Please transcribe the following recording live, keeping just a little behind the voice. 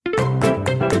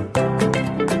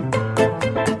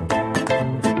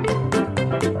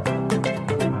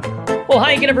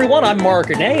Hi again, everyone. I'm Mark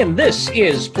Renee, and this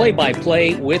is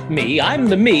Play-by-Play with me. I'm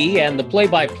the me, and the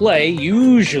play-by-play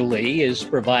usually is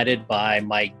provided by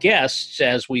my guests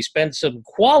as we spend some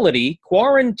quality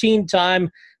quarantine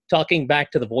time talking back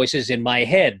to the voices in my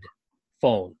head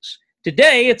phones.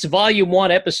 Today, it's Volume 1,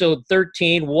 Episode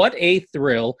 13. What a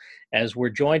thrill, as we're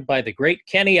joined by the great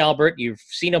Kenny Albert. You've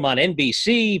seen him on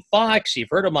NBC, Fox, you've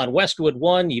heard him on Westwood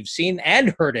One, you've seen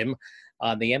and heard him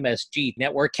on the MSG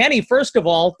network. Kenny, first of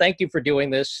all, thank you for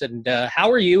doing this. And how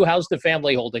are you? How's the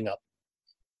family holding up?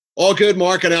 All good,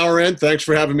 Mark, on our end. Thanks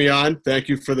for having me on. Thank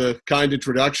you for the kind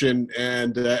introduction.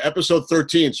 And episode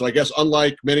 13. So I guess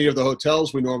unlike many of the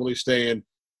hotels we normally stay in,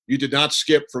 you did not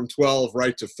skip from 12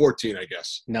 right to 14, I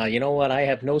guess. No, you know what? I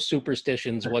have no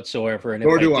superstitions whatsoever. And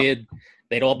Nor if do I did,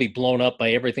 they'd all be blown up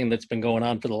by everything that's been going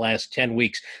on for the last 10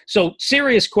 weeks. So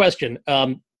serious question.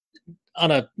 On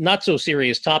a not so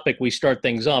serious topic, we start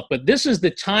things off, but this is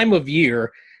the time of year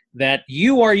that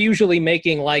you are usually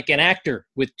making like an actor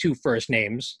with two first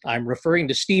names. I'm referring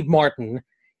to Steve Martin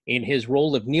in his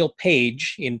role of Neil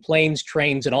Page in Planes,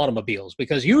 Trains, and Automobiles,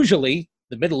 because usually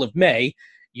the middle of May,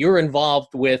 you're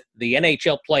involved with the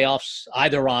NHL playoffs,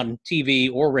 either on TV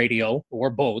or radio or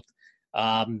both.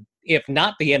 If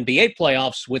not the NBA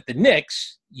playoffs with the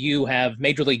Knicks, you have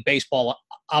Major League Baseball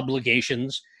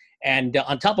obligations. And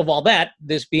on top of all that,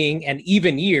 this being an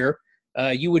even year,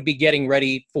 you would be getting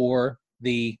ready for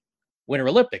the Winter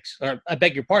Olympics, or I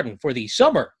beg your pardon, for the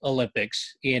Summer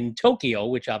Olympics in Tokyo,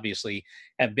 which obviously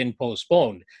have been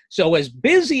postponed. So as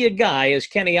busy a guy as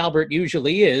Kenny Albert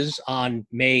usually is on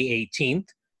May 18th,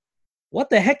 what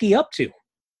the heck are you up to?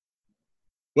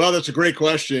 Well, that's a great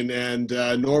question. And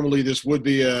normally this would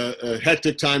be a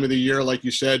hectic time of the year, like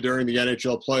you said, during the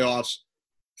NHL playoffs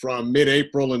from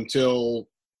mid-April until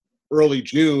early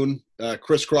June,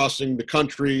 crisscrossing the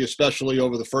country, especially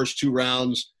over the first two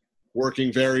rounds,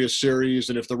 working various series.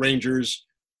 And if the Rangers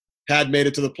had made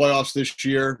it to the playoffs this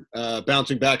year,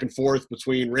 bouncing back and forth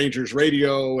between Rangers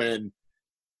radio and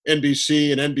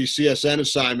NBC and NBCSN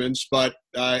assignments. But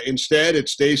instead,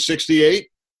 it's day 68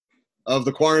 of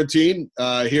the quarantine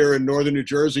here in northern New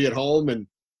Jersey at home, and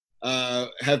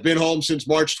have been home since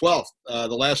March 12th. The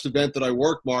last event that I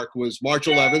worked, Mark, was March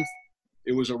 11th.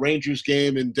 It was a Rangers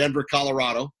game in Denver,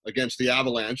 Colorado against the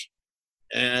Avalanche.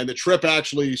 And the trip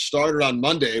actually started on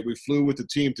Monday. We flew with the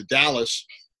team to Dallas,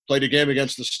 played a game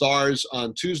against the Stars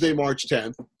on Tuesday, March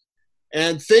 10th.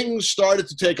 And things started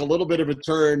to take a little bit of a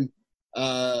turn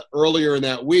earlier in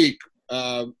that week.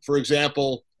 For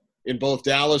example, in both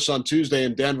Dallas on Tuesday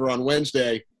and Denver on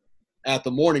Wednesday, at the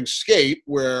morning skate,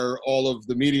 where all of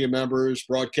the media members,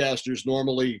 broadcasters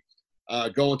normally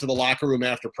go into the locker room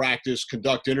after practice,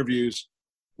 conduct interviews.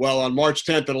 Well, on March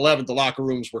 10th and 11th, the locker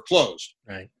rooms were closed.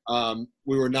 Right.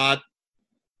 We were not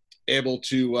able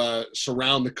to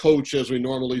surround the coach as we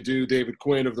normally do, David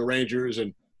Quinn of the Rangers,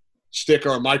 and stick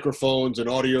our microphones and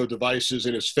audio devices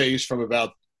in his face from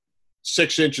about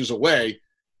 6 inches away.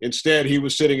 Instead, he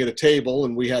was sitting at a table,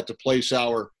 and we had to place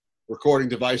our recording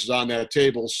devices on that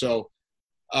table. So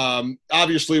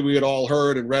obviously we had all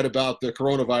heard and read about the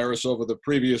coronavirus over the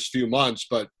previous few months,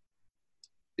 but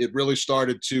it really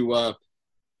started to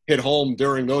hit home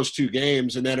during those two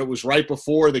games. And then it was right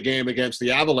before the game against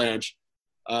the Avalanche.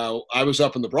 I was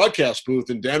up in the broadcast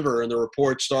booth in Denver, and the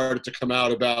reports started to come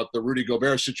out about the Rudy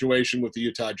Gobert situation with the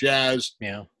Utah Jazz.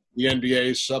 Yeah. The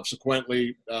NBA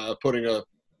subsequently putting a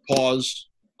pause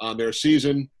on their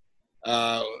season.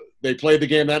 They played the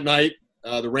game that night.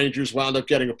 The Rangers wound up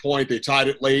getting a point. They tied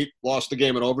it late, lost the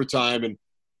game in overtime. And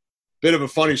bit of a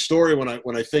funny story when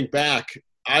I think back.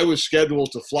 I was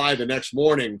scheduled to fly the next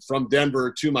morning from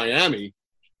Denver to Miami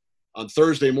on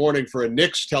Thursday morning for a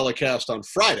Knicks telecast on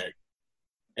Friday.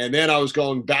 And then I was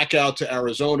going back out to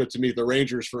Arizona to meet the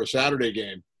Rangers for a Saturday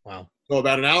game. Wow. So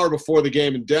about an hour before the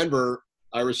game in Denver,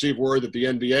 I received word that the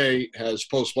NBA has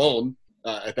postponed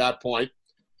at that point,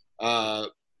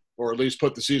 or at least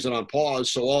put the season on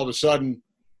pause. So all of a sudden,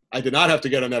 I did not have to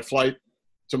get on that flight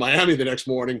to Miami the next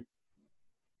morning.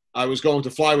 I was going to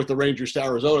fly with the Rangers to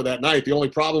Arizona that night. The only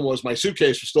problem was my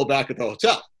suitcase was still back at the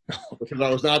hotel because I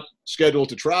was not scheduled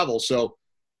to travel. So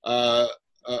a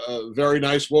very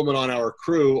nice woman on our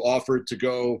crew offered to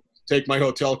go take my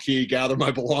hotel key, gather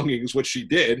my belongings, which she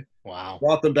did. Wow.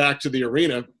 Brought them back to the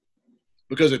arena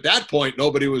because at that point,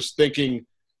 nobody was thinking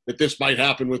that this might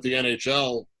happen with the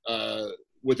NHL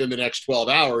within the next 12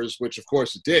 hours, which of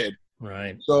course it did.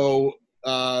 Right. So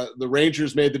the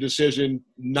Rangers made the decision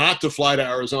not to fly to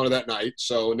Arizona that night.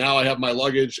 So now I have my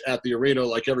luggage at the arena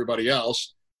like everybody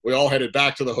else. We all headed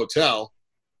back to the hotel,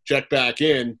 checked back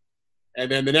in.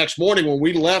 And then the next morning when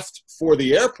we left for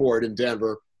the airport in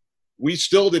Denver, we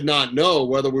still did not know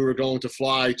whether we were going to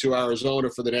fly to Arizona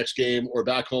for the next game or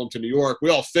back home to New York. We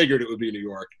all figured it would be New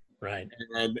York. Right.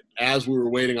 And as we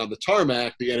were waiting on the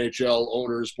tarmac, the NHL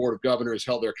owners, Board of Governors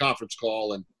held their conference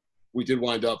call, and we did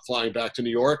wind up flying back to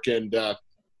New York. And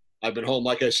I've been home,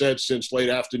 like I said, since late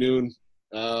afternoon,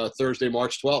 Thursday,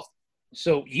 March 12th.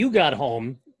 So you got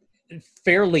home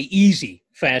fairly easy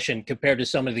fashion compared to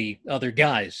some of the other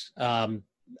guys.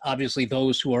 Obviously,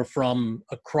 those who are from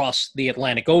across the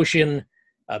Atlantic Ocean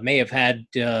may have had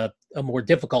a more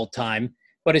difficult time.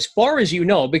 But as far as you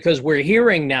know, because we're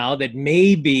hearing now that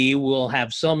maybe we'll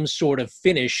have some sort of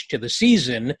finish to the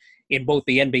season in both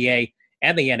the NBA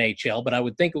and the NHL, but I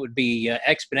would think it would be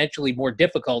exponentially more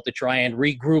difficult to try and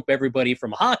regroup everybody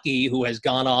from hockey who has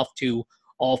gone off to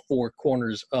all four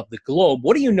corners of the globe.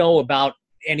 What do you know about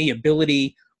any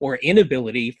ability or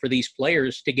inability for these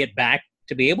players to get back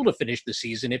to be able to finish the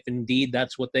season if indeed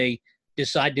that's what they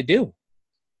decide to do?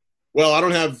 Well, I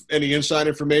don't have any inside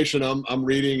information. I'm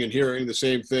reading and hearing the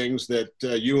same things that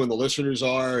you and the listeners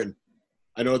are. And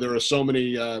I know there are so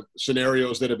many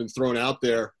scenarios that have been thrown out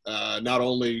there, not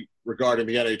only regarding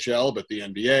the NHL, but the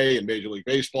NBA and Major League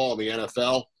Baseball and the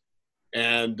NFL.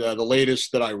 And the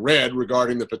latest that I read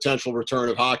regarding the potential return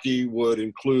of hockey would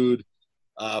include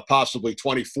possibly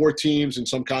 24 teams in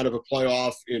some kind of a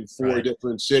playoff in four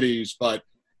different cities. But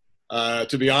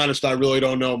to be honest, I really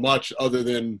don't know much other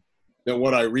than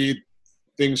what I read.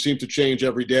 Things seem to change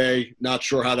every day. Not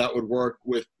sure how that would work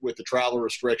with the travel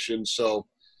restrictions. So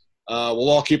we'll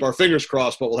all keep our fingers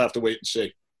crossed, but we'll have to wait and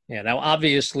see. Yeah, now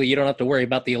obviously you don't have to worry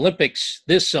about the Olympics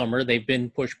this summer. They've been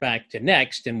pushed back to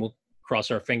next, and we'll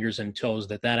cross our fingers and toes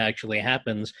that actually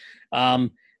happens.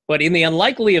 But in the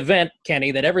unlikely event,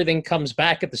 Kenny, that everything comes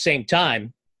back at the same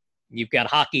time, you've got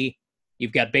hockey,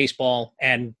 you've got baseball,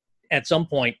 and at some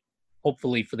point,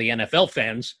 hopefully for the NFL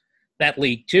fans, that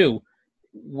league too.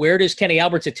 Where does Kenny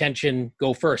Albert's attention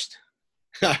go first?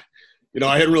 I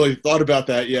hadn't really thought about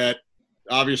that yet.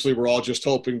 Obviously, we're all just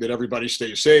hoping that everybody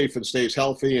stays safe and stays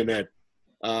healthy, and that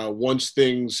once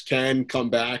things can come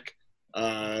back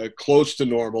close to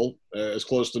normal, as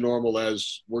close to normal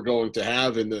as we're going to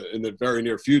have in the very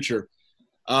near future,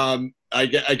 I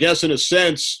guess in a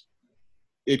sense,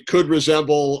 it could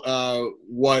resemble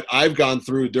what I've gone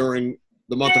through during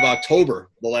the month of October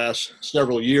the last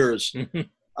several years.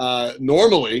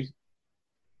 Normally,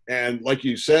 and like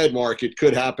you said, Mark, it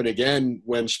could happen again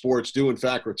when sports do in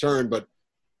fact return, but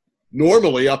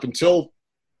normally up until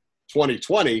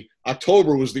 2020,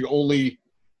 October was the only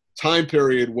time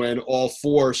period when all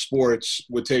four sports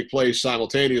would take place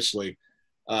simultaneously.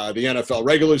 The NFL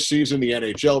regular season, the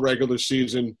NHL regular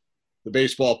season, the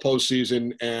baseball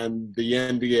postseason, and the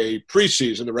NBA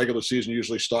preseason. The regular season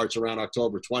usually starts around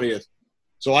October 20th.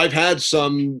 So I've had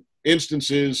some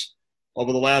instances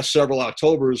over the last several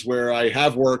Octobers where I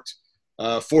have worked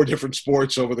four different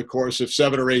sports over the course of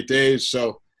 7 or 8 days.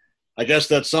 So I guess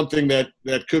that's something that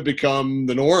could become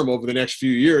the norm over the next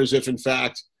few years if, in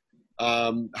fact,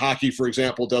 hockey, for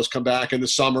example, does come back in the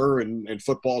summer and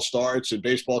football starts and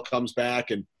baseball comes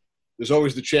back. And there's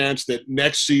always the chance that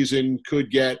next season could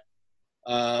get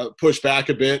pushed back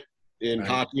a bit in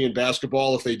hockey and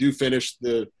basketball. If they do finish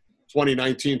the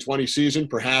 2019-20 season,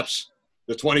 perhaps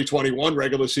the 2021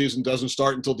 regular season doesn't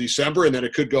start until December, and then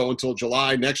it could go until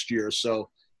July next year. So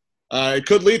it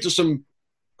could lead to some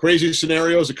crazy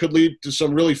scenarios. It could lead to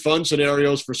some really fun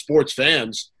scenarios for sports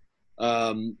fans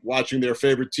watching their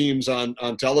favorite teams on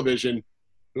television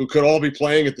who could all be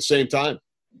playing at the same time.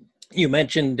 You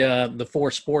mentioned the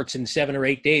four sports in 7 or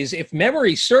 8 days. If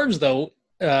memory serves, though,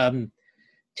 10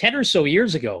 or so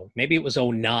years ago, maybe it was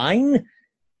 2009,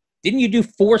 didn't you do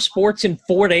 4 sports in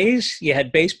 4 days? You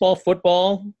had baseball,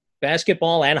 football,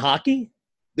 basketball, and hockey?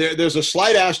 There's a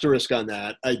slight asterisk on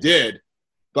that. I did.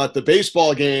 But the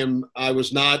baseball game, I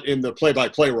was not in the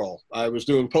play-by-play role. I was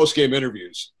doing post-game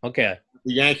interviews. Okay.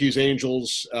 The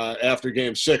Yankees-Angels after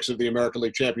Game 6 of the American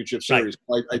League Championship Series.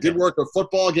 Right. I did work a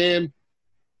football game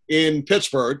in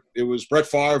Pittsburgh. It was Brett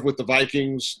Favre with the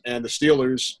Vikings and the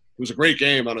Steelers. It was a great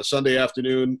game on a Sunday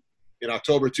afternoon in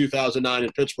October 2009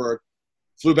 in Pittsburgh.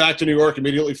 Flew back to New York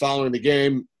immediately following the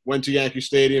game, went to Yankee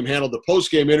Stadium, handled the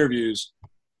post-game interviews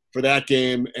for that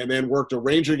game, and then worked a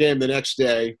Ranger game the next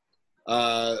day.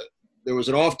 There was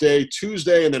an off day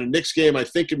Tuesday and then a Knicks game, I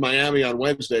think, in Miami on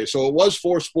Wednesday. So it was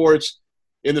 4 sports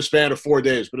in the span of 4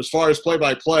 days. But as far as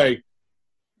play-by-play,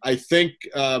 I think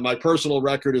my personal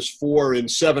record is 4 in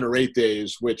 7 or 8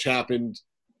 days, which happened,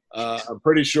 I'm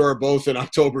pretty sure, both in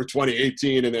October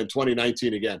 2018 and then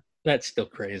 2019 again. That's still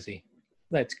crazy.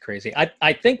 That's crazy.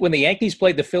 I think when the Yankees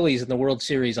played the Phillies in the World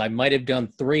Series, I might have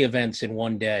done 3 events in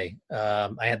one day. I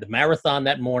had the marathon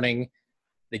that morning.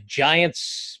 the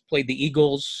Giants played the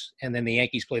Eagles, and then the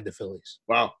Yankees played the Phillies.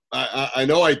 Wow. I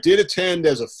know I did attend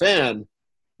as a fan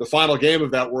the final game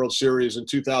of that World Series in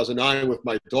 2009 with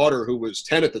my daughter, who was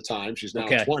 10 at the time. She's now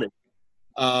 20.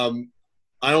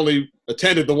 I only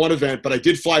attended the one event, but I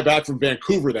did fly back from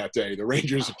Vancouver that day. The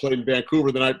Rangers had played in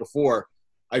Vancouver the night before.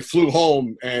 I flew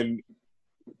home and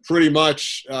pretty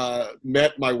much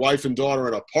met my wife and daughter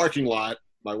in a parking lot.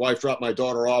 My wife dropped my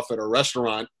daughter off at a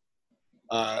restaurant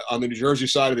on the New Jersey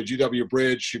side of the GW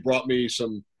Bridge. She brought me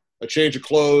a change of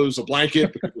clothes, a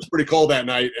blanket, because it was pretty cold that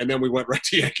night, and then we went right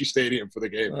to Yankee Stadium for the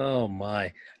game. Oh,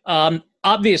 my.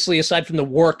 Obviously, aside from the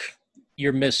work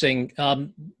you're missing,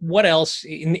 what else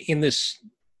in this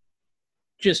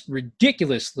just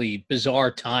ridiculously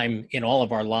bizarre time in all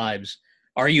of our lives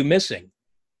are you missing?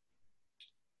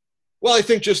 Well, I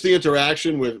think just the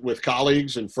interaction with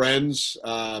colleagues and friends.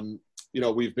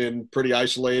 We've been pretty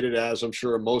isolated, as I'm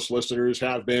sure most listeners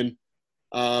have been.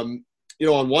 On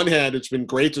one hand, it's been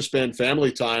great to spend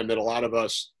family time that a lot of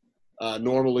us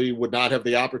normally would not have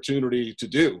the opportunity to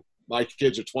do. My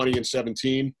kids are 20 and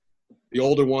 17. The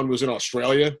older one was in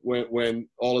Australia when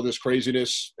all of this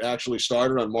craziness actually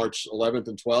started on March 11th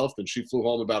and 12th, and she flew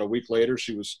home about a week later.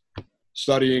 She was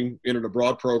studying in an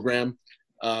abroad program.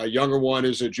 Younger one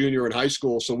is a junior in high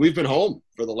school. So we've been home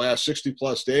for the last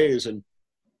 60-plus days, and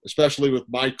especially with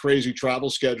my crazy travel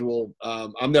schedule,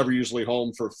 I'm never usually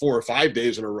home for 4 or 5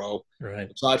 days in a row,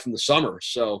 right, aside from the summer.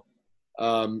 So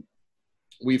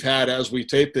we've had, as we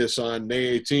tape this on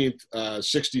May 18th,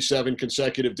 67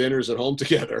 consecutive dinners at home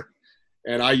together.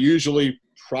 And I usually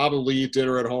probably eat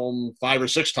dinner at home 5 or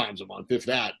 6 times a month, if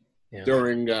that,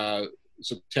 during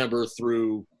September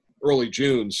through early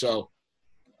June. So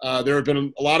there have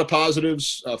been a lot of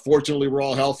positives. Fortunately, we're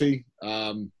all healthy.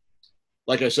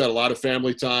 Like I said, a lot of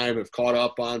family time. Have caught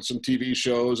up on some TV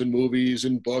shows and movies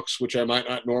and books, which I might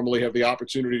not normally have the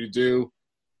opportunity to do.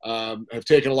 Have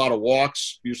taken a lot of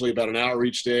walks, usually about an hour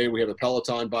each day. We have a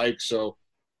Peloton bike, so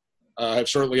have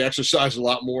certainly exercised a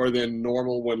lot more than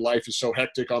normal when life is so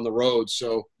hectic on the road.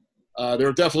 So there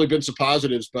have definitely been some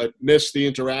positives, but miss the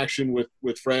interaction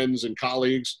with friends and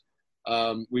colleagues.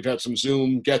 We've had some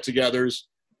Zoom get-togethers.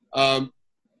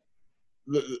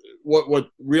 What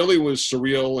really was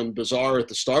surreal and bizarre at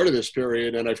the start of this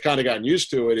period, and I've kind of gotten used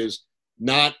to it, is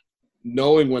not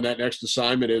knowing when that next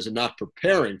assignment is and not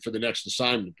preparing for the next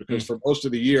assignment. Because for most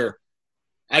of the year,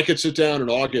 I could sit down in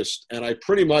August and I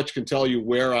pretty much can tell you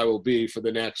where I will be for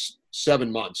the next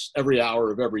 7 months, every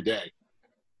hour of every day.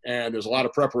 And there's a lot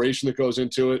of preparation that goes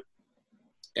into it.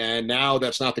 And now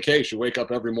that's not the case. You wake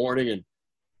up every morning and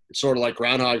it's sort of like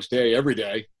Groundhog's Day every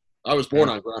day. I was born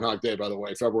on Groundhog Day, by the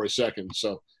way, February 2nd.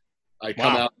 So I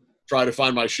come out, try to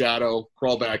find my shadow,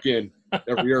 crawl back in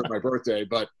every year at my birthday.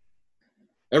 But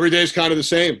every day is kind of the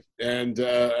same. And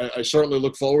I certainly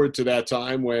look forward to that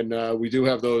time when we do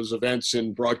have those events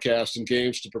and broadcasts and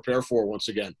games to prepare for once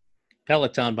again.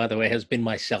 Peloton, by the way, has been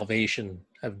my salvation.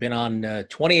 I've been on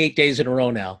 28 days in a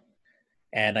row now,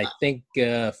 and I think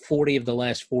 40 of the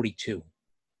last 42.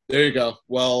 There you go.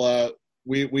 Well,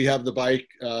 we have the bike.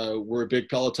 We're a big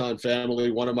Peloton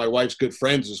family. One of my wife's good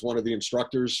friends is one of the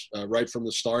instructors right from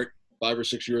the start 5 or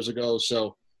 6 years ago.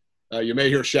 So you may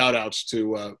hear shout outs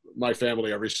to my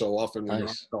family every so often when you're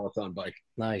on the Peloton bike.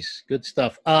 Nice. Good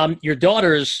stuff. Your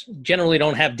daughters generally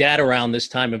don't have dad around this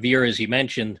time of year, as you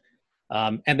mentioned.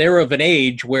 And they're of an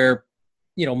age where,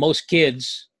 most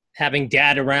kids having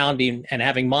dad around and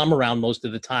having mom around most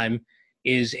of the time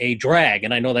is a drag.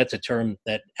 And I know that's a term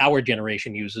that our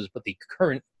generation uses, but the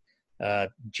current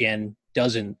gen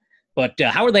doesn't. But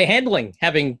how are they handling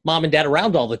having mom and dad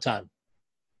around all the time?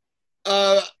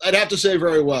 I'd have to say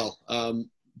very well.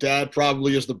 Dad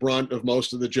probably is the brunt of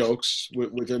most of the jokes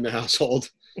within the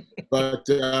household. But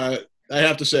I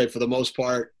have to say, for the most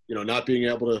part, not being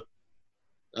able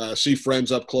to see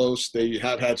friends up close. They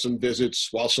have had some visits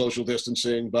while social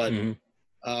distancing. But,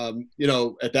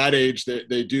 at that age,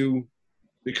 they do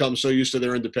become so used to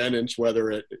their independence,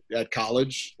 whether at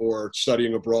college or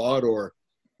studying abroad or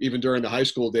even during the high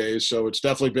school days. So it's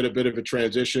definitely been a bit of a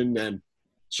transition, and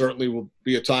certainly will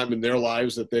be a time in their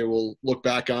lives that they will look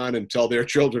back on and tell their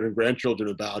children and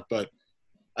grandchildren about. But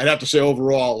I'd have to say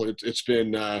overall, it's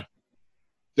been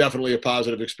definitely a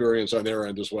positive experience on their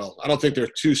end as well. I don't think they're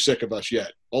too sick of us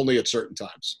yet, only at certain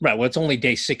times. Right. Well, it's only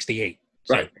day 68.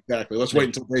 So. Right, exactly. Let's wait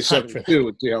until day 72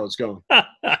 and see how it's going.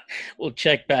 We'll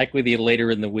check back with you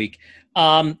later in the week.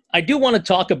 I do want to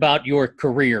talk about your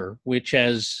career, which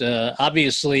has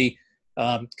obviously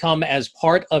come as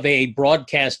part of a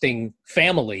broadcasting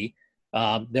family.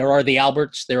 There are the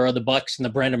Alberts, there are the Bucks and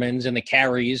the Brennemans and the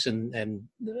Carries and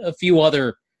a few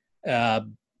other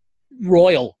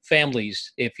royal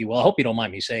families, if you will. I hope you don't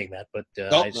mind me saying that, but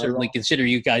Nope, I certainly consider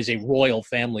you guys a royal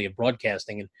family of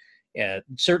broadcasting, and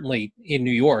certainly in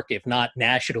New York, if not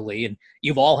nationally, and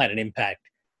you've all had an impact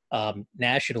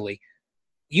nationally.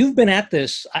 You've been at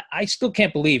this. I still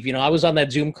can't believe, I was on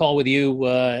that Zoom call with you,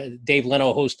 Dave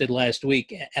Leno hosted last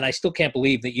week, and I still can't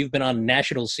believe that you've been on the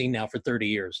national scene now for 30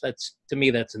 years. To me,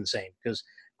 that's insane, because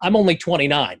I'm only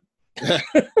 29. I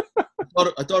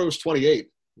thought it was 28.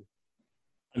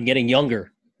 I'm getting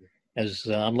younger, as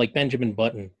I'm like Benjamin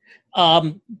Button.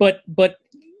 But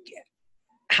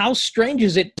how strange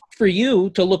is it for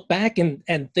you to look back and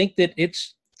think that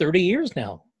it's 30 years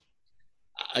now?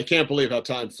 I can't believe how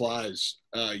time flies.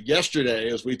 Yesterday,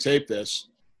 as we tape this,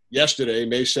 May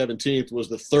 17th, was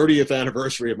the 30th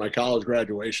anniversary of my college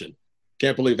graduation.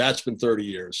 Can't believe that's been 30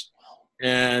 years.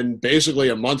 And basically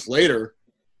a month later,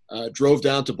 drove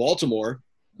down to Baltimore,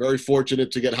 very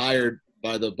fortunate to get hired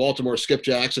by the Baltimore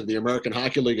Skipjacks of the American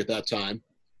Hockey League at that time,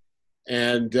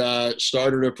 and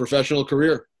started a professional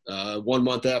career 1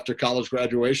 month after college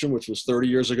graduation, which was 30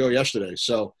 years ago yesterday.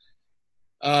 So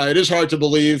it is hard to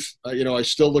believe. I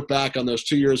still look back on those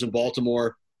 2 years in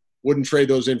Baltimore, wouldn't trade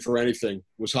those in for anything.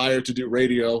 Was hired to do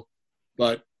radio,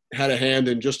 but had a hand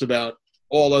in just about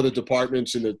all other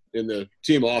departments in the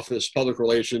team office, public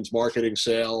relations, marketing,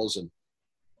 sales. And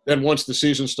then once the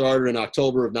season started in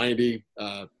October of 90,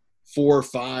 4,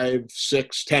 5,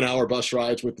 6, 10-hour bus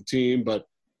rides with the team, but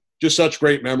just such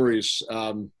great memories.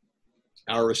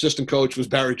 Our assistant coach was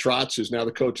Barry Trotz, who's now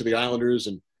the coach of the Islanders,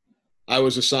 and I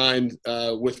was assigned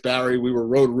with Barry. We were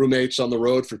road roommates on the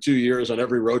road for 2 years on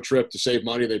every road trip. To save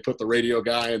money, they put the radio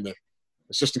guy and the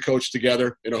assistant coach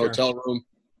together in a hotel room.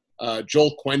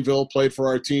 Joel Quenneville played for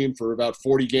our team for about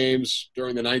 40 games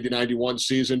during the 90-91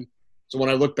 season. So when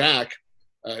I look back,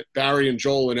 Barry and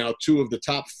Joel are now two of the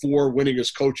top 4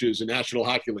 winningest coaches in National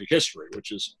Hockey League history,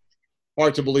 which is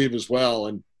hard to believe as well.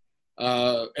 And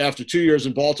after 2 years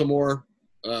in Baltimore,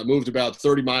 moved about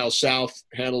 30 miles south,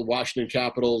 handled Washington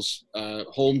Capitals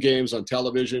home games on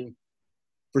television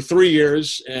for 3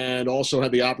 years, and also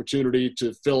had the opportunity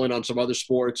to fill in on some other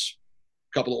sports,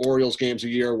 a couple of Orioles games a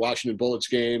year, Washington Bullets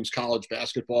games, college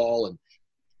basketball,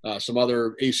 and some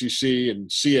other ACC and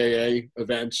CAA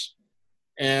events.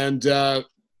 And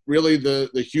really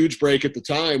the huge break at the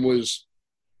time was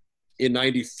in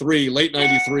 93, late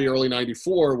 93, early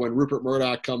 94, when Rupert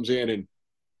Murdoch comes in and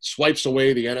swipes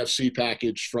away the NFC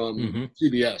package from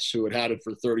CBS, who had it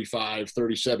for 35,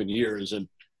 37 years. And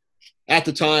at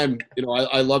the time,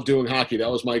 I loved doing hockey.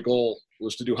 That was my goal,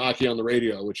 was to do hockey on the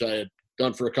radio, which I had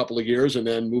done for a couple of years, and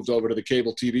then moved over to the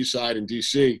cable TV side in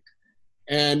DC,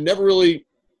 and never really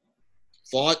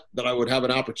thought that I would have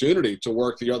an opportunity to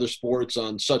work the other sports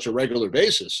on such a regular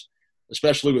basis,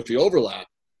 especially with the overlap.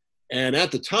 And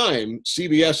at the time,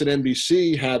 CBS and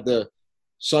NBC had the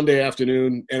Sunday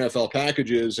afternoon NFL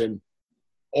packages, and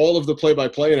all of the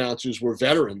play-by-play announcers were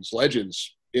veterans,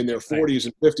 legends in their 40s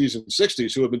and 50s and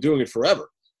 60s who have been doing it forever.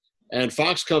 And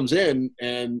Fox comes in,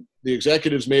 and the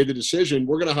executives made the decision,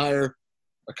 we're going to hire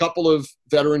a couple of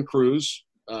veteran crews,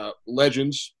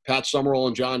 legends, Pat Summerall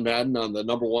and John Madden on the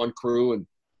number 1 crew, and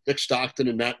Dick Stockton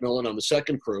and Matt Millen on the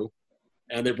 2nd crew.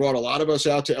 And they brought a lot of us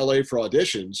out to LA for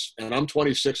auditions. And I'm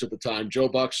 26 at the time. Joe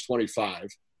Buck's 25.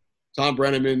 Tom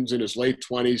Brenneman's in his late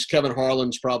 20s. Kevin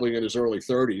Harlan's probably in his early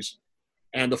 30s.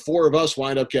 And the 4 of us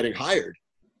wind up getting hired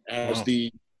as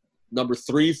the number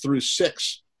 3 through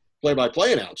 6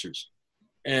 play-by-play announcers.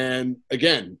 And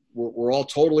again, we're all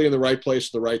totally in the right place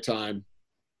at the right time.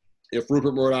 If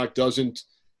Rupert Murdoch doesn't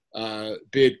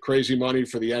bid crazy money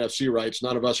for the NFC rights,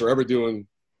 none of us are ever doing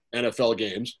NFL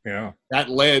games. Yeah. That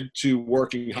led to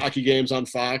working hockey games on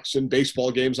Fox and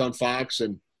baseball games on Fox,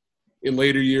 and in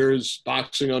later years,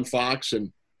 boxing on Fox,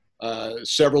 and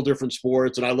several different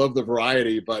sports. And I love the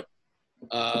variety, but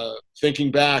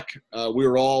thinking back, we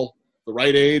were all the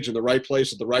right age and the right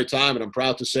place at the right time. And I'm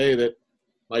proud to say that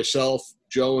myself,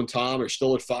 Joe, and Tom are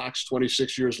still at Fox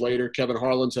 26 years later. Kevin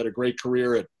Harlan's had a great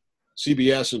career at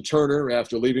CBS and Turner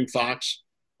after leaving Fox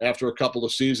after a couple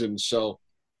of seasons. So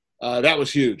that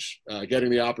was huge,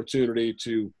 getting the opportunity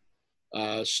to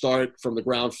start from the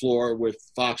ground floor with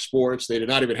Fox Sports. They did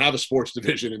not even have a sports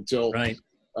division until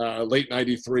late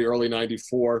 93, early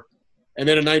 94. And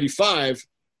then in 95,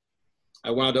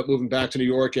 I wound up moving back to New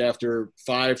York after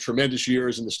 5 tremendous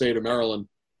years in the state of Maryland.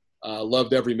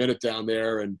 Loved every minute down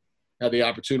there, and had the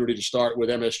opportunity to start with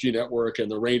MSG Network and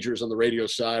the Rangers on the radio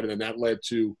side. And then that led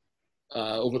to,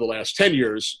 over the last 10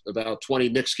 years, about 20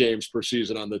 Knicks games per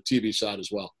season on the TV side as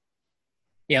well.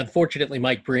 Yeah, unfortunately,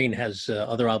 Mike Breen has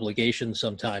other obligations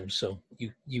sometimes, so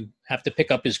you have to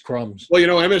pick up his crumbs. Well,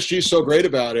 MSG is so great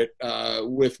about it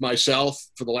with myself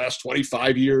for the last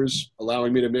 25 years,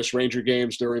 allowing me to miss Ranger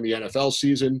games during the NFL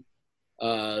season.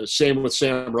 Same with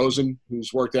Sam Rosen,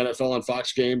 who's worked NFL on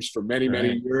Fox games for many,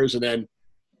 many years. And then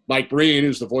Mike Breen,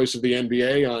 who's the voice of the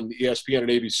NBA on ESPN and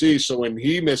ABC. So when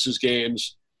he misses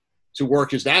games to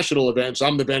work his national events,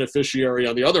 I'm the beneficiary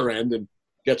on the other end and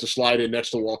get to slide in next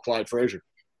to Walt Clyde Frazier.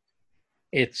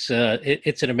 It's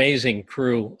an amazing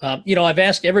crew. I've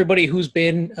asked everybody who's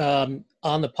been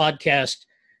on the podcast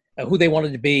who they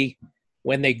wanted to be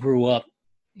when they grew up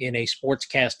in a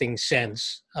sportscasting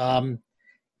sense.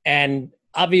 And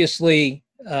obviously,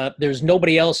 there's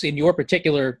nobody else in your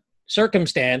particular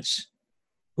circumstance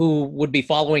who would be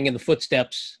following in the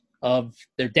footsteps of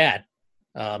their dad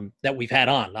that we've had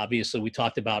on. Obviously, we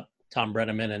talked about Tom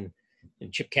Brenneman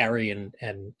and Chip Carey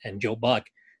and Joe Buck,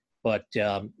 but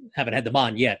haven't had them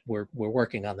on yet. We're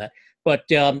working on that. But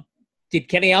did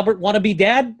Kenny Albert want to be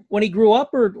dad when he grew up,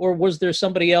 or was there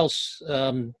somebody else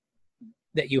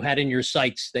that you had in your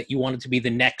sights that you wanted to be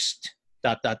the next ...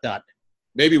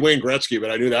 Maybe Wayne Gretzky, but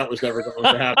I knew that was never going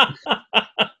to happen.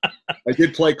 I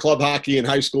did play club hockey in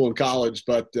high school and college,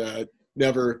 but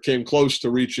never came close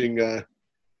to reaching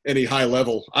any high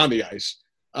level on the ice.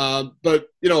 But,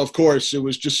 of course, it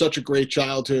was just such a great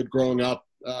childhood growing up,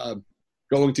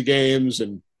 going to games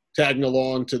and tagging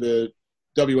along to the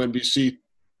WNBC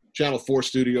Channel 4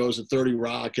 studios at 30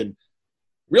 Rock and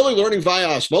really learning via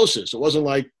osmosis. It wasn't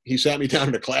like he sat me down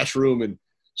in a classroom and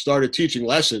started teaching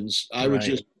lessons. I would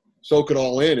just soak it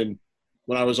all in. And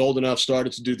when I was old enough,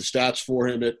 started to do the stats for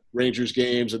him at Rangers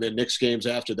games and then Knicks games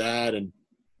after that. And,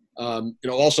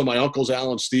 also my uncles,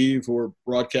 Al and Steve, who were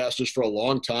broadcasters for a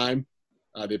long time.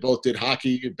 They both did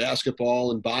hockey,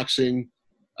 basketball, and boxing.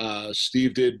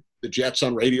 Steve did the Jets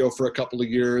on radio for a couple of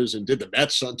years and did the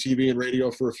Mets on TV and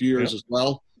radio for a few years as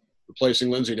well,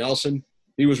 replacing Lindsey Nelson.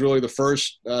 He was really the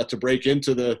first to break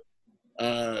into the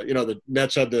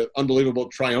Mets had the unbelievable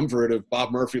triumvirate of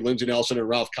Bob Murphy, Lindsey Nelson, and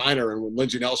Ralph Kiner. And when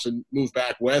Lindsey Nelson moved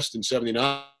back west in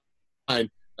 '79,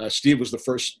 Steve was the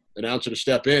first announcer to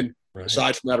step in,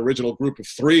 aside from that original group of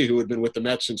three who had been with the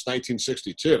Mets since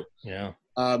 1962. Yeah.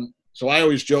 So I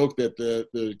always joke that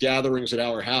the gatherings at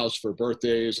our house for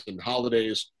birthdays and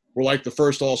holidays were like the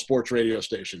first all-sports radio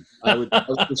station. I would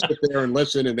sit there and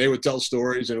listen, and they would tell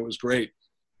stories, and it was great.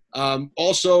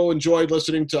 Also enjoyed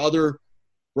listening to other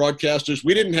broadcasters.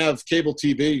 We didn't have cable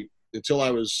TV until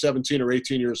I was 17 or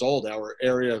 18 years old. Our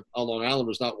area on Long Island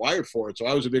was not wired for it, so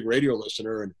I was a big radio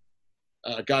listener.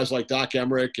 And guys like Doc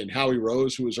Emmerich and Howie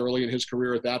Rose, who was early in his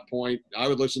career at that point, I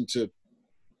would listen to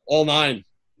all 9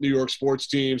 New York sports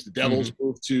teams. The Devils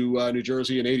moved to New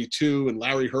Jersey in '82, and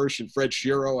Larry Hirsch and Fred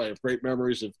Shiro. I have great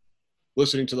memories of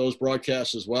listening to those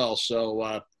broadcasts as well. So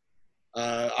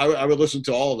I would listen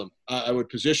to all of them. I would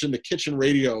position the kitchen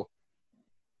radio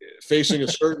facing a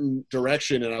certain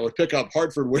direction, and I would pick up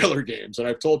Hartford Whaler games. And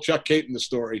I've told Chuck Caton the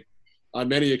story on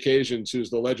many occasions,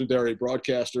 who's the legendary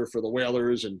broadcaster for the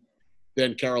Whalers and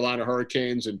then Carolina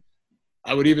Hurricanes. And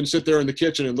I would even sit there in the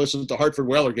kitchen and listen to Hartford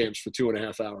Whaler games for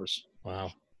 2.5 hours.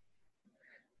 Wow.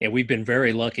 Yeah, we've been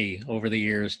very lucky over the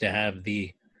years to have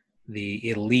the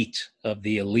elite of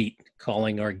the elite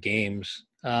calling our games.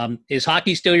 Is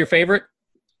hockey still your favorite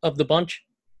of the bunch?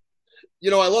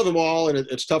 I love them all, and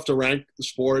it's tough to rank the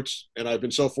sports, and I've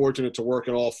been so fortunate to work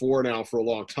in all 4 now for a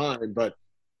long time. But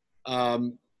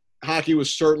hockey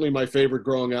was certainly my favorite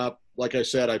growing up. Like I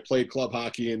said, I played club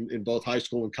hockey in both high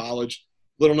school and college.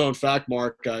 Little known fact,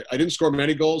 Mark, I didn't score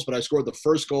many goals, but I scored the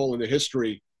first goal in the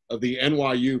history of the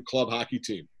NYU club hockey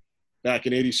team back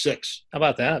in '86. How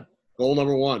about that? Goal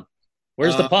number 1.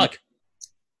 Where's the puck?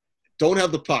 Don't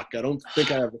have the puck. I don't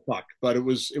think I have the puck, but it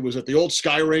was at the old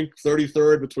Sky Rink,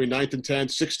 33rd between 9th and 10th,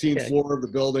 16th floor of the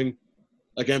building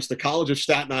against the College of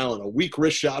Staten Island, a weak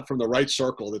wrist shot from the right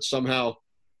circle that somehow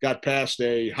got past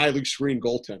a highly screened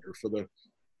goaltender for the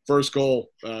first goal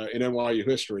in NYU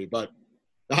history. But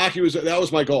the hockey that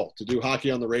was my goal, to do hockey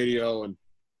on the radio,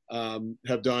 and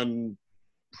have done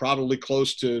probably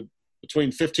close to between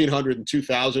 1,500 and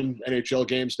 2,000 NHL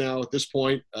games now at this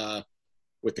point.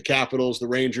 With the Capitals, the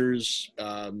Rangers,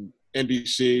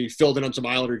 NBC, filled in on some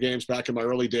Islander games back in my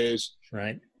early days.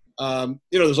 Right.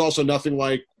 There's also nothing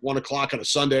like 1 o'clock on a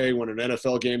Sunday when an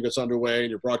NFL game gets underway and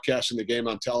you're broadcasting the game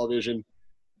on television.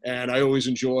 And I always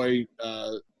enjoy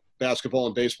basketball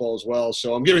and baseball as well.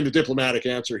 So I'm giving the diplomatic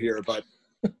answer here, but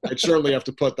I'd certainly have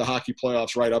to put the hockey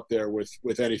playoffs right up there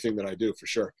with anything that I do, for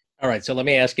sure. All right, so let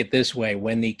me ask it this way.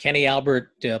 When the Kenny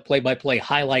Albert play-by-play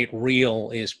highlight reel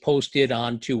is posted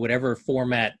onto whatever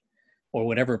format or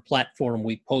whatever platform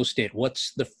we post it,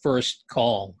 what's the first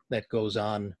call that goes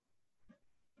on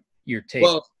your tape?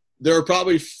 Well, there are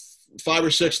probably 5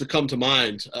 or 6 that come to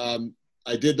mind.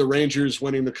 I did the Rangers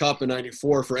winning the Cup in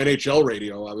 '94 for NHL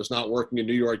radio. I was not working in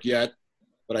New York yet,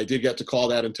 but I did get to call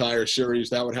that entire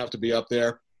series. That would have to be up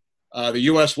there. The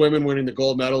U.S. women winning the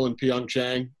gold medal in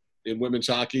Pyeongchang in women's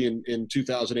hockey in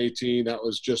 2018. That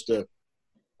was just an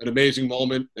amazing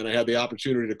moment, and I had the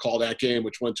opportunity to call that game,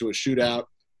 which went to a shootout.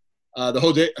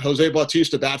 The Jose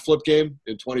Bautista bat flip game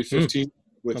in 2015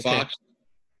 with Fox,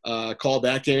 called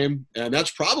that game. And that's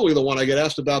probably the one I get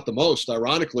asked about the most,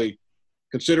 ironically,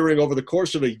 considering over the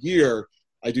course of a year,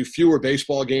 I do fewer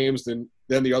baseball games than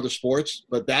the other sports.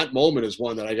 But that moment is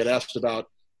one that I get asked about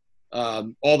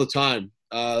all the time.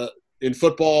 In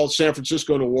football, San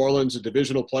Francisco, New Orleans, a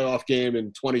divisional playoff game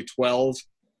in 2012,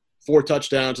 4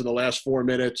 touchdowns in the last 4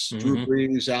 minutes. Drew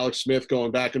Brees, Alex Smith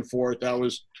going back and forth. That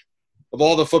was, of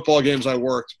all the football games I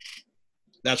worked,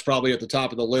 that's probably at the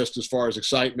top of the list as far as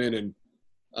excitement and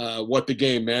what the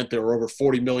game meant. There were over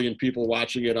 40 million people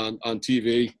watching it on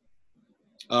TV.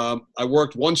 I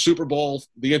worked one Super Bowl,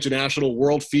 the international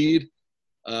world feed,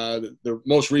 the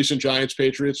most recent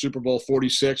Giants-Patriots, Super Bowl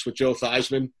 46 with Joe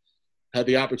Theismann. Had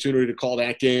the opportunity to call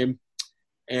that game.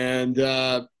 And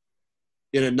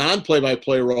in a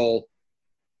non-play-by-play role,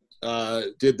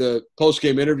 did the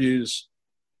post-game interviews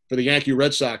for the Yankee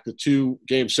Red Sox, the 2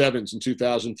 Game 7s in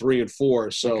 2003 and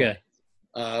 4. So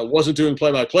wasn't doing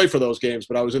play-by-play for those games,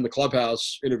 but I was in the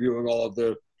clubhouse interviewing all of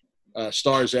the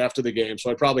stars after the game. So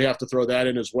I probably have to throw that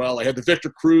in as well. I had the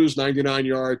Victor Cruz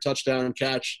 99-yard touchdown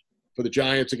catch for the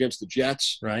Giants against the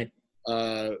Jets. Right.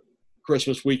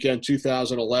 Christmas weekend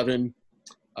 2011.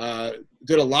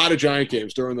 Did a lot of Giant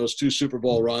games during those 2 Super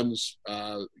Bowl runs.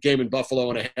 Game in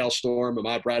Buffalo in a hailstorm.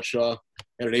 Ahmad Bradshaw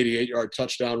had an 88-yard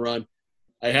touchdown run.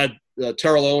 I had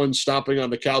Terrell Owens stomping on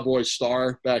the Cowboys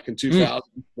star back in 2000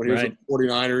 when he was with the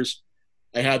 49ers.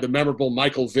 I had the memorable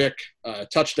Michael Vick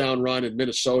touchdown run in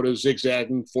Minnesota,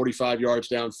 zigzagging 45 yards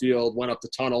downfield, went up the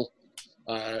tunnel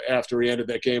after he ended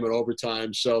that game in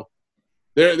overtime. So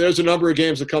there's a number of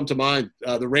games that come to mind.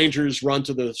 The Rangers run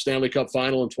to the Stanley Cup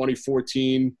final in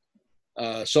 2014.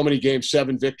 So many Game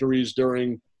 7 victories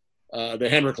during the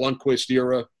Henrik Lundqvist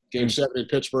era. Game 7 in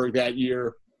Pittsburgh that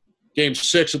year. Game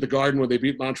 6 at the Garden when they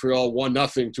beat Montreal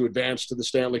 1-0 to advance to the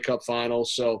Stanley Cup final.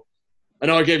 So I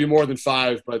know I gave you more than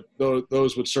 5, but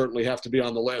those would certainly have to be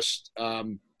on the list.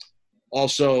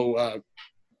 Also,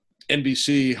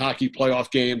 NBC hockey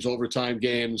playoff games, overtime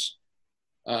games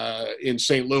in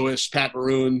St. Louis, Pat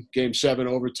Maroon, Game 7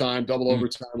 overtime, double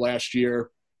overtime last year.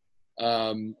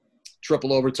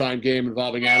 Triple overtime game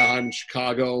involving Anaheim and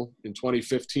Chicago in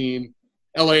 2015.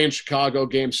 LA and Chicago,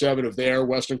 Game 7 of their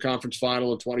Western Conference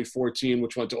Final in 2014,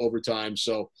 which went to overtime.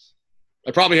 So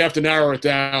I probably have to narrow it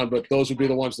down, but those would be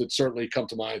the ones that certainly come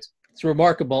to mind. It's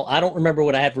remarkable. I don't remember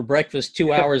what I had for breakfast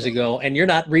 2 hours ago, and you're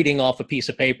not reading off a piece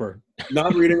of paper.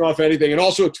 Not reading off anything. And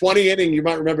also a 20-inning, you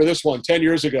might remember this one, 10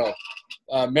 years ago,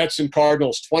 Mets and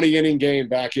Cardinals, 20-inning game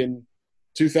back in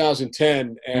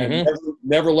 2010, and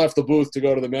never left the booth to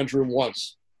go to the men's room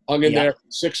once. Hung in there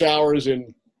 6 hours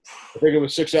and I think it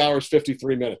was 6 hours,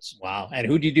 53 minutes. Wow. And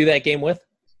who did you do that game with?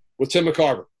 With Tim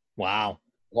McCarver. Wow.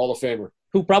 Hall of Famer.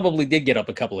 Who probably did get up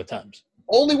a couple of times.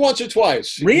 Only once or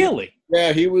twice. Really?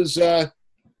 He was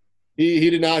he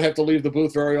did not have to leave the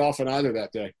booth very often either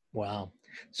that day. Wow.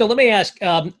 So let me ask,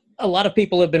 a lot of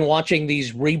people have been watching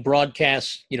these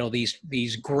rebroadcasts,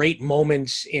 these great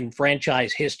moments in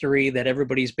franchise history that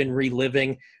everybody's been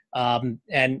reliving.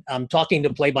 And I'm talking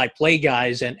to play-by-play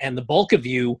guys, and the bulk of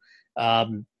you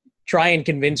try and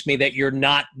convince me that you're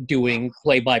not doing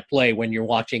play-by-play when you're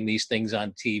watching these things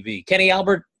on TV. Kenny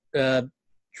Albert,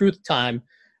 Truth Time,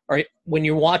 when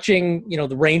you're watching,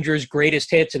 the Rangers'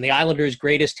 greatest hits and the Islanders'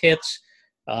 greatest hits,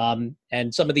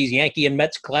 and some of these Yankee and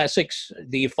Mets classics,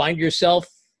 do you find yourself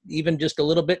even just a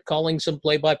little bit calling some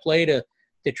play-by-play to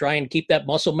try and keep that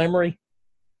muscle memory?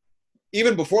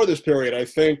 Even before this period, I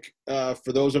think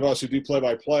for those of us who do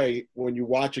play-by-play, when you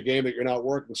watch a game that you're not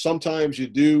working, sometimes you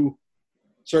do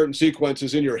certain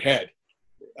sequences in your head.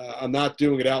 I'm not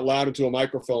doing it out loud into a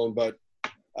microphone, but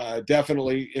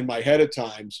definitely in my head at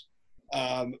times.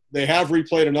 They have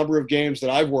replayed a number of games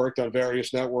that I've worked on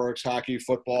various networks, hockey,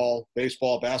 football,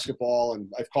 baseball, basketball,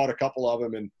 and I've caught a couple of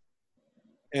them.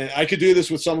 And I could do this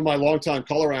with some of my longtime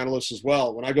color analysts as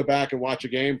well. When I go back and watch a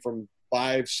game from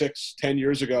 5, 6, 10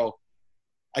 years ago,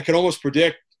 I can almost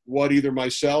predict what either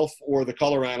myself or the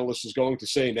color analyst is going to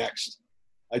say next.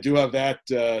 I do have that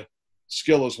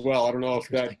skill as well. I don't know if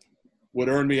that would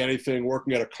earn me anything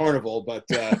working at a carnival, but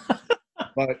the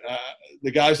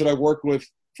guys that I've worked with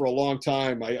for a long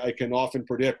time, I can often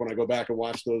predict when I go back and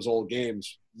watch those old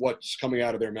games what's coming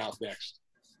out of their mouth next.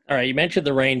 All right, you mentioned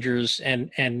the Rangers,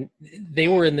 and they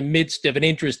were in the midst of an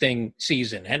interesting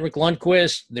season. Henrik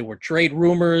Lundqvist, there were trade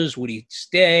rumors. Would he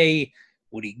stay?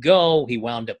 Would he go? He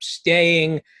wound up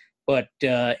staying. But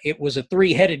it was a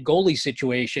three-headed goalie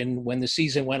situation when the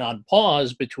season went on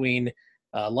pause between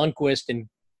Lundqvist and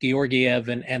Georgiev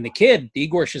and the kid,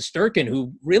 Igor Shesterkin,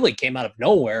 who really came out of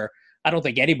nowhere. I don't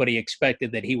think anybody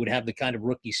expected that he would have the kind of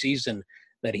rookie season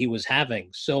that he was having.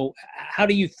 So how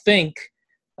do you think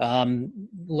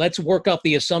let's work off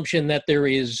the assumption that there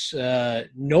is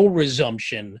no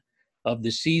resumption of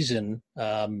the season.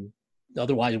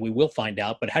 Otherwise, we will find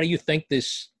out. But how do you think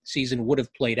this season would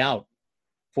have played out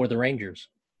for the Rangers?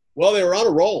 Well, they were on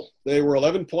a roll. They were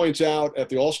 11 points out at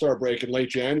the All-Star break in late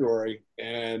January.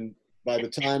 And by the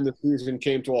time the season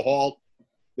came to a halt,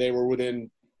 they were within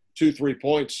 2-3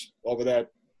 points over that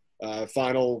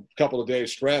final couple of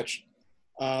days stretch.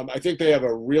 I think they have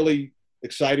a really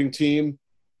exciting team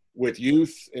with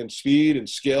youth and speed and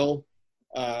skill.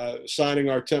 Signing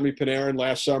Artemi Panarin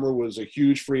last summer was a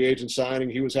huge free agent signing.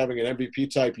 He was having an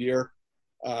MVP-type year.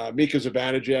 Mika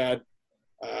Zibanejad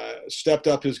stepped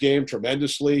up his game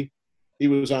tremendously. He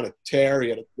was on a tear. He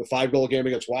had the 5-goal game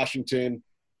against Washington.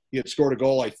 He had scored a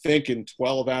goal, I think, in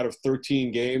 12 out of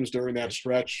 13 games during that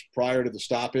stretch prior to the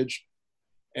stoppage.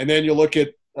 And then you look at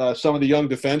some of the young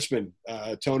defensemen,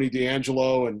 Tony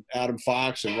DeAngelo and Adam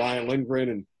Fox and Ryan Lindgren,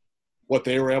 and what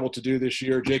they were able to do this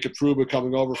year. Jacob Trouba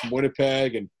coming over from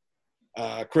Winnipeg, and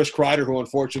Chris Kreider, who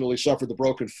unfortunately suffered the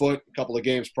broken foot a couple of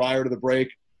games prior to the break,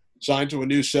 signed to a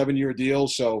new 7-year deal.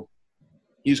 So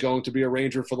he's going to be a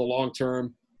Ranger for the long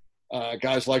term.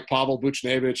 Guys like Pavel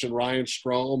Buchnevich and Ryan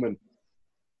Strome and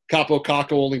Capo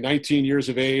Kakko, only 19 years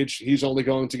of age. He's only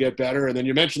going to get better. And then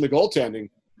you mentioned the goaltending.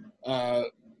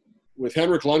 With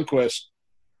Henrik Lundqvist,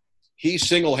 he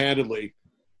single-handedly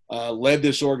led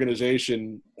this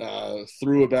organization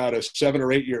through about a 7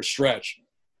 or 8 year stretch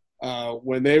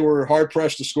when they were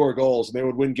hard-pressed to score goals, and they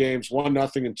would win games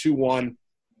 1-0 and 2-1.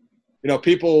 You know,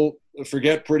 people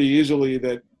forget pretty easily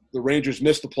that the Rangers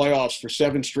missed the playoffs for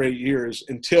 7 straight years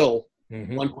until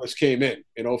Lundqvist came in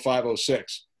 05-06.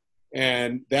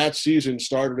 And that season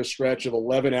started a stretch of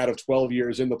 11 out of 12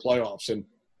 years in the playoffs. And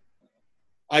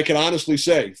I can honestly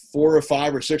say 4 or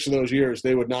 5 or 6 of those years,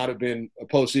 they would not have been a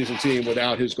postseason team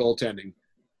without his goaltending.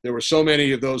 There were so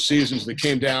many of those seasons that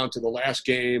came down to the last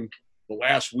game, the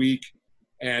last week,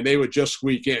 and they would just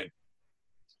squeak in.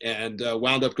 And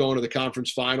wound up going to the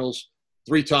conference finals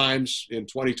 3 times in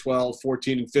 2012,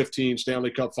 14 and 15,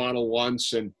 Stanley Cup final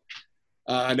once. And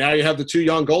now you have the 2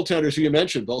 young goaltenders who you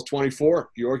mentioned, both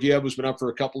 24. Georgiev has been up for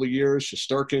a couple of years.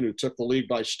 Shesterkin, who took the league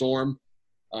by storm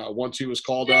once he was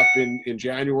called up in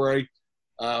January.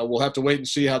 We'll have to wait and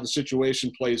see how the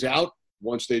situation plays out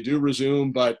once they do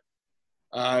resume. But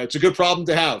it's a good problem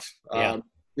to have. Yeah.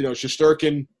 You know,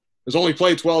 Shesterkin has only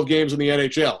played 12 games in the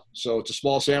NHL, so it's a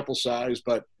small sample size,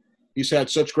 but he's had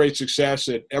such great success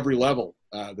at every level,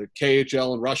 the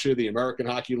KHL in Russia, the American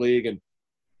Hockey League, and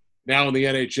now in the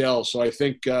NHL. So I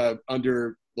think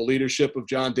under the leadership of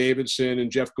John Davidson and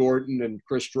Jeff Gordon and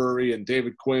Chris Drury and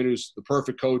David Quinn, who's the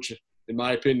perfect coach, in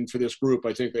my opinion, for this group,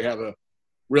 I think they have a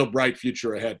real bright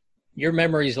future ahead. Your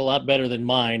memory is a lot better than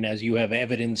mine, as you have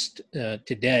evidenced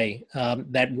today.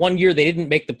 That one year they didn't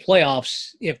make the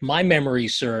playoffs, if my memory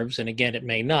serves, and again, it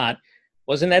may not,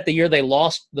 wasn't that the year they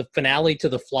lost the finale to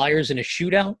the Flyers in a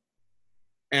shootout?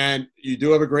 And you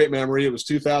do have a great memory. It was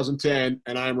 2010,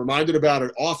 and I'm reminded about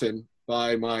it often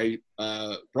by my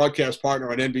broadcast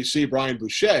partner on NBC, Brian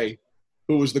Boucher,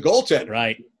 who was the goaltender.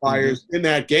 Right. Flyers in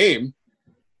that game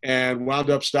and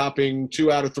wound up stopping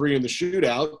 2 out of 3 in the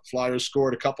shootout. Flyers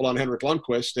scored a couple on Henrik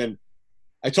Lundqvist. And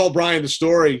I told Brian the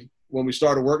story when we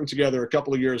started working together a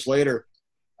couple of years later.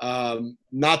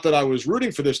 Not that I was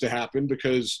rooting for this to happen,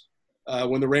 because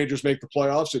when the Rangers make the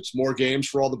playoffs, it's more games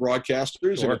for all the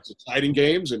broadcasters. Sure. And it's exciting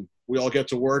games, and we all get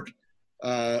to work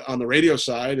on the radio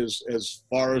side as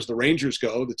far as the Rangers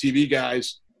go. The TV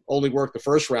guys only work the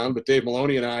first round, but Dave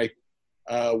Maloney and I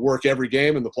work every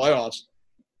game in the playoffs.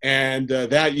 And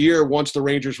that year, once the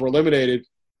Rangers were eliminated,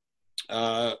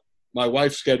 my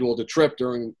wife scheduled a trip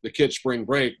during the kids' spring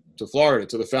break to Florida,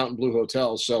 to the Fontainebleau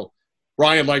Hotel. So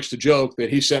Brian likes to joke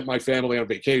that he sent my family on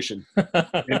vacation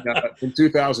in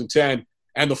 2010.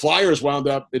 And the Flyers wound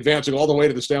up advancing all the way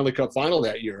to the Stanley Cup final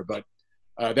that year. But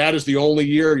that is the only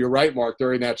year, you're right, Mark,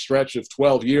 during that stretch of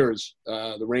 12 years,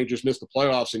 the Rangers missed the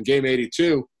playoffs in Game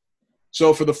 82.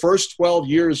 So for the first 12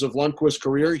 years of Lundqvist's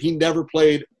career, he never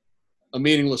played a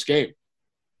meaningless game.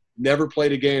 never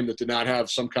played a game that did not have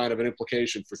some kind of an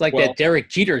implication for It's like 12. that Derek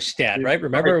Jeter stat, right?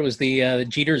 Remember, it was the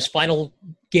Jeter's final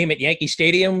game at Yankee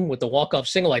Stadium with the walk-off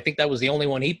single. I think that was the only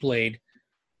one he played,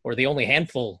 or the only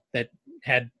handful that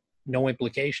had no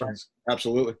implications.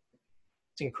 Absolutely.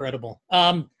 It's incredible.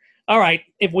 All right,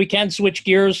 if we can switch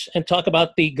gears and talk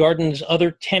about the Garden's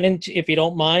other tenant, if you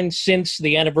don't mind, since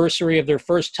the anniversary of their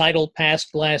first title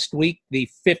passed last week, the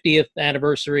 50th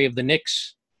anniversary of the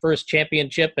Knicks' first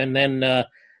championship, and then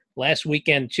last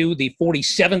weekend, too, the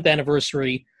 47th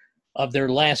anniversary of their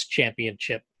last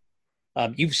championship.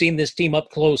 You've seen this team up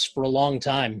close for a long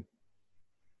time.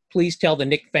 Please tell the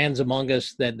Knicks fans among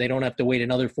us that they don't have to wait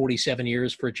another 47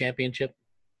 years for a championship.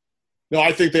 No,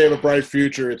 I think they have a bright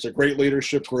future. It's a great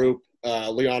leadership group.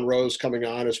 Leon Rose coming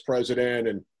on as president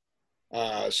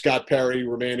and Scott Perry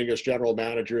remaining as general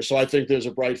manager. So I think there's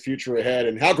a bright future ahead.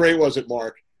 And how great was it,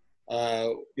 Mark?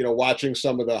 Watching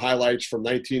some of the highlights from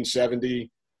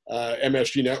 1970,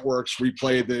 MSG Networks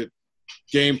replayed the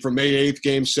game from May 8th,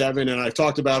 Game 7. And I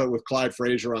talked about it with Clyde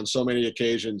Frazier on so many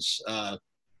occasions.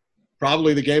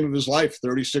 Probably the game of his life,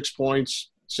 36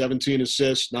 points, 17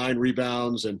 assists, 9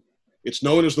 rebounds, and it's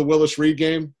known as the Willis Reed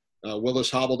game.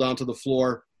 Willis hobbled onto the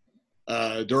floor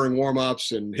during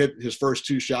warm-ups and hit his first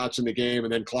 2 shots in the game,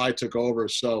 and then Clyde took over.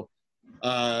 So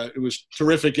it was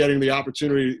terrific getting the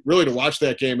opportunity really to watch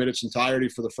that game in its entirety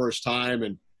for the first time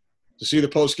and to see the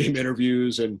post-game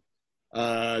interviews and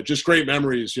just great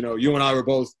memories. You know, you and I were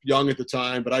both young at the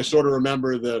time, but I sort of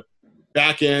remember the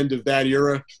back end of that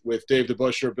era with Dave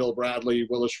DeBusschere, Bill Bradley,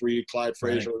 Willis Reed, Clyde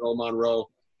Frazier, and Earl Monroe.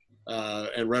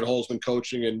 And Red Holzman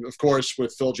coaching, and of course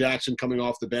with Phil Jackson coming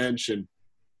off the bench, and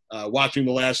watching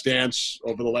The Last Dance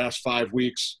over the last 5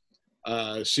 weeks,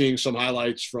 seeing some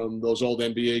highlights from those old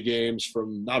NBA games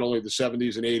from not only the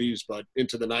 70s and 80s but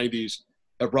into the 90s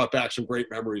have brought back some great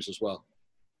memories as well.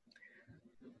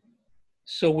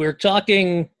 So we're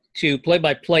talking to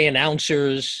play-by-play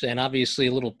announcers, and obviously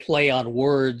a little play on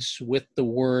words with the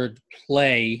word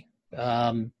play.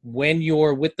 When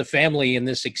you're with the family in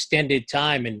this extended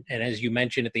time, and as you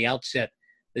mentioned at the outset,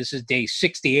 this is day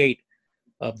 68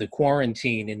 of the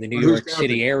quarantine in the New York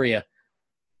City area.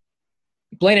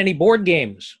 You playing any board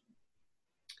games?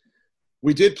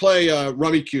 We did play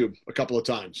Rummy Cube a couple of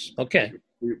times. Okay.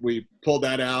 We pulled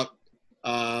that out.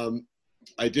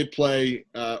 I did play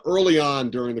early on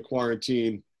during the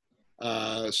quarantine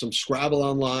some Scrabble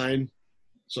online,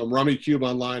 some Rummy Cube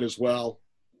online as well.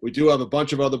 We do have a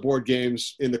bunch of other board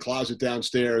games in the closet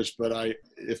downstairs, but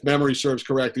if memory serves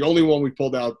correct, the only one we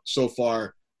pulled out so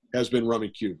far has been Rummy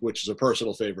Cube, which is a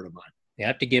personal favorite of mine. You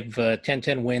have to give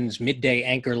 1010 Wins midday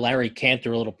anchor Larry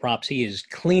Cantor a little props. He is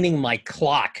cleaning my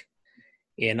clock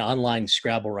in online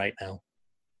Scrabble right now.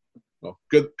 Well,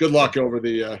 good luck over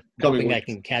the coming weeks. I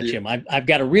can catch him. I've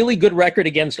got a really good record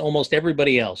against almost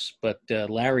everybody else, but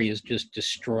Larry is just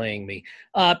destroying me.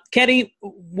 Kenny,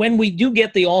 when we do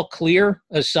get the all clear,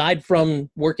 aside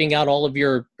from working out all of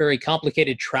your very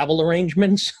complicated travel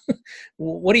arrangements,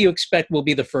 what do you expect will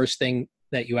be the first thing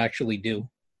that you actually do?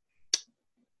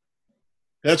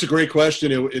 That's a great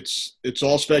question. It's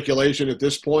all speculation at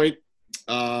this point.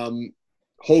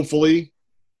 Hopefully,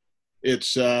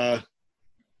 it's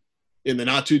in the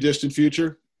not too distant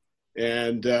future.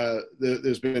 And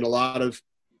there's been a lot of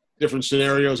different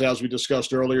scenarios, as we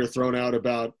discussed earlier, thrown out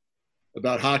about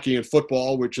hockey and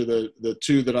football, which are the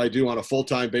two that I do on a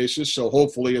full-time basis. So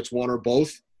hopefully it's one or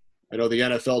both. I know the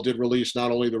NFL did release not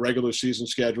only the regular season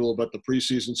schedule, but the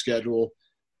preseason schedule.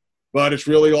 But it's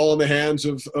really all in the hands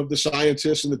of the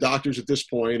scientists and the doctors at this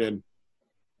point. And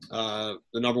the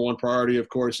number one priority, of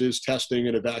course, is testing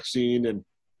and a vaccine. And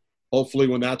hopefully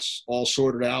when that's all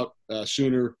sorted out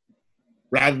sooner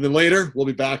rather than later, we'll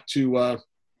be back to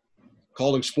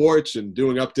calling sports and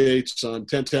doing updates on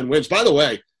 1010 Wins. By the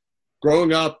way,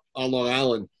 growing up on Long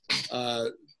Island,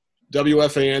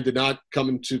 WFAN did not come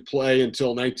into play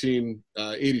until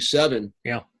 1987.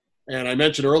 Yeah. And I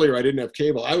mentioned earlier I didn't have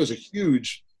cable. I was a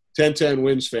huge 1010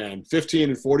 Wins fan, 15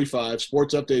 and 45,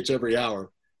 sports updates every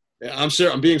hour.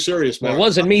 I'm being serious, Mark. Well, it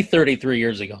wasn't me 33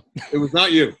 years ago. It was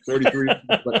not you, 33.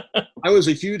 But I was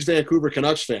a huge Vancouver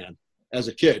Canucks fan as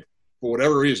a kid for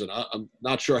whatever reason. I'm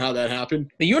not sure how that happened.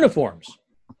 The uniforms.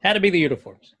 Had to be the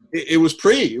uniforms. It was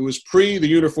pre the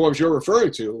uniforms you're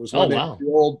referring to. It was when wow. the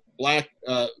old black,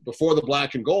 before the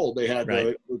black and gold, they had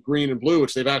the green and blue,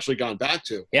 which they've actually gone back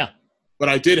to. Yeah. But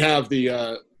I did have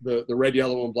the red,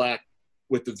 yellow, and black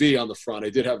with the V on the front. I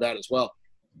did have that as well.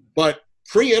 But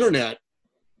pre-internet,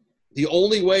 the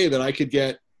only way that I could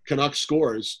get Canucks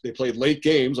scores, they played late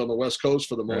games on the West Coast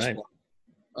for the most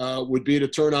part, would be to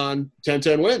turn on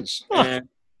 1010 Wins. Huh. And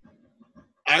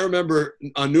I remember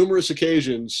on numerous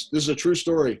occasions, this is a true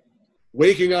story,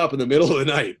 waking up in the middle of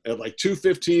the night at like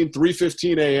 2:15,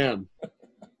 3:15 a.m.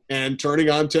 and turning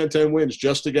on 10-10 Wins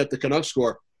just to get the Canucks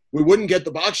score. We wouldn't get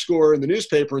the box score in the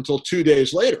newspaper until 2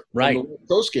 days later. Right. On the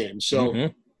post game. So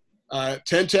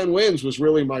 10-10 Wins was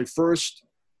really my first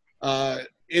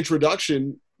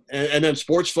introduction. And then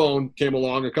Sports Phone came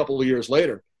along a couple of years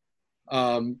later.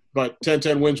 But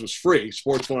 10-10 Wins was free.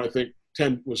 Sports Phone, I think,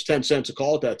 was 10 cents a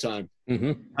call at that time.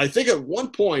 I think at one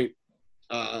point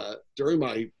during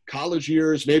my college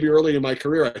years, maybe early in my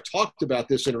career, I talked about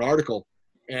this in an article.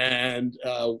 And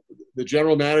the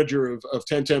general manager of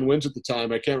 10-10 Wins at the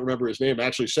time, I can't remember his name,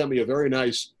 actually sent me a very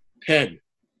nice pen,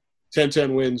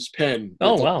 10-10 Wins pen.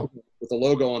 Oh, wow. With a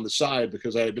logo on the side,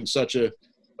 because I had been such a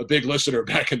big listener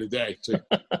back in the day to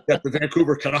get the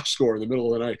Vancouver Canucks score in the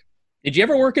middle of the night. Did you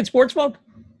ever work at Sports Phone?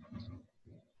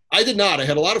 I did not. I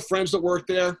had a lot of friends that worked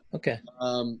there. Okay.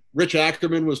 Rich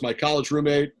Ackerman was my college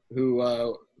roommate who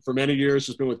for many years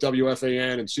has been with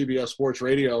WFAN and CBS Sports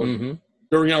Radio. And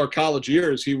during our college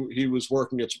years, he was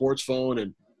working at Sports Phone,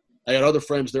 and I had other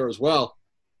friends there as well.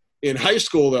 In high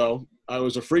school, though, I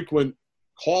was a frequent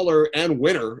caller and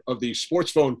winner of the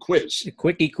Sports Phone quiz. The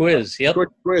quickie quiz, yep. Quick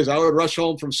quiz. I would rush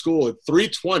home from school at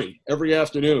 3:20 every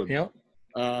afternoon. Yep.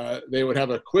 They would have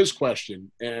a quiz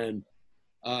question, and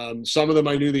some of them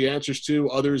I knew the answers to.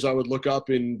 Others I would look up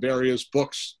in various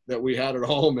books that we had at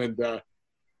home. And I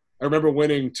remember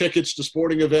winning tickets to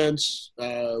sporting events,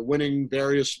 winning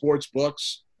various sports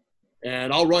books.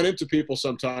 And I'll run into people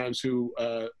sometimes who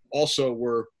also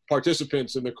were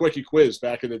participants in the Quickie Quiz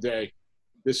back in the day.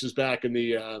 This is back in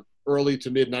the early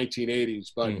to mid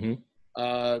 1980s.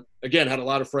 But again, had a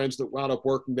lot of friends that wound up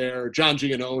working there. John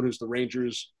Giannone, who's the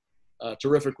Rangers'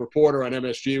 terrific reporter on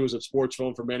MSG, was at Sports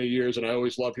Phone for many years. And I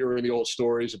always love hearing the old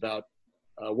stories about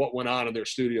what went on in their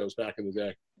studios back in the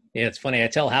day. Yeah, it's funny. I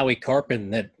tell Howie Carpin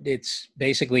that it's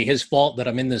basically his fault that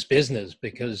I'm in this business,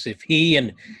 because if he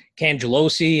and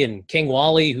Cangelosi and King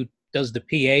Wally, who does the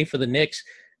PA for the Knicks,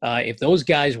 if those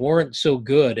guys weren't so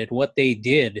good at what they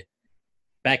did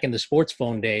back in the Sports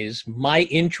Phone days, my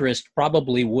interest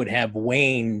probably would have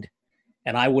waned,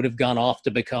 and I would have gone off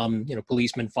to become,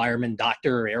 policeman, fireman,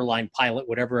 doctor, airline pilot,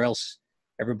 whatever else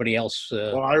everybody else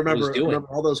well, I remember, was doing. I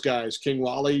remember all those guys, King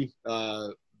Wally,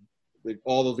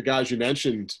 all of the guys you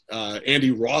mentioned,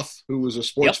 Andy Roth, who was a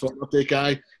Sports Phone update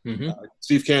guy,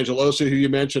 Steve Cangelosi, who you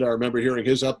mentioned, I remember hearing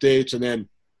his updates, and then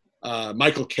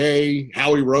Michael Kay,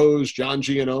 Howie Rose, John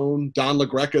Giannone, Don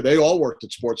LaGreca, they all worked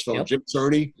at Sports Phone. Jim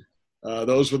Cerny,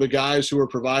 those were the guys who were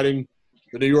providing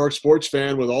the New York sports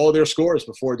fan with all of their scores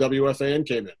before WFAN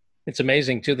came in. It's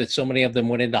amazing, too, that so many of them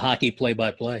went into hockey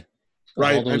play-by-play.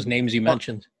 Right. All those names you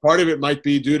mentioned. Part of it might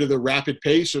be due to the rapid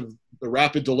pace of the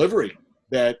rapid delivery,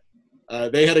 that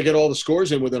they had to get all the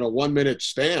scores in within a 1-minute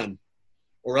span,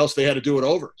 or else they had to do it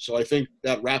over. So I think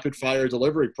that rapid-fire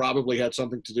delivery probably had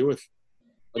something to do with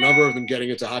a number of them getting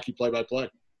into hockey play-by-play.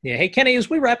 Yeah. Hey, Kenny, as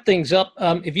we wrap things up,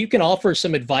 if you can offer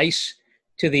some advice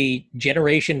to the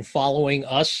generation following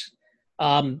us,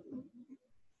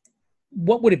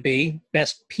 what would it be?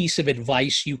 Best piece of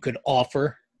advice you could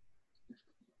offer?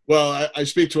 Well, I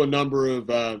speak to a number of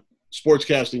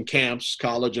sportscasting camps,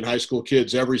 college and high school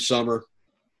kids every summer,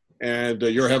 and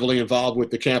you're heavily involved with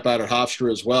the camp out at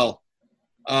Hofstra as well.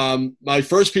 My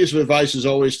first piece of advice is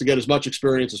always to get as much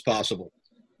experience as possible,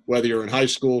 whether you're in high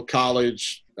school,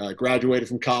 college, graduated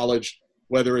from college,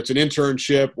 whether it's an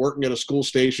internship, working at a school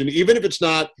station, even if it's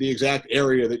not the exact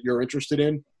area that you're interested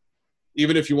in,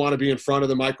 even if you want to be in front of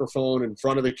the microphone, in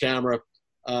front of the camera,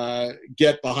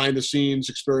 get behind the scenes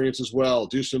experience as well.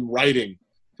 Do some writing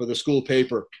for the school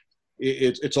paper.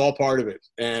 It's all part of it.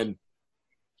 And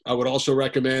I would also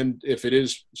recommend, if it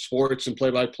is sports and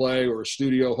play-by-play or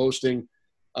studio hosting,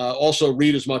 also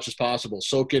read as much as possible.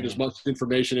 Soak in as much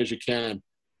information as you can,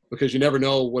 because you never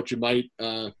know what you might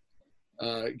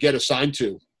get assigned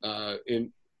to.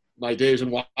 In my days in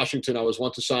Washington, I was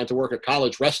once assigned to work a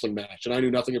college wrestling match, and I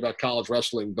knew nothing about college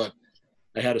wrestling, but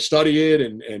I had to study it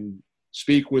and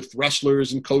speak with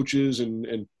wrestlers and coaches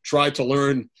and try to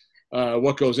learn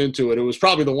what goes into it. It was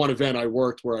probably the one event I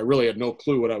worked where I really had no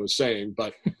clue what I was saying.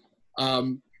 But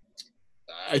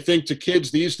I think to kids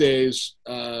these days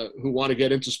who want to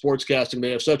get into sportscasting,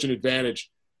 they have such an advantage.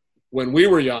 When we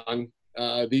were young,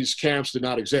 these camps did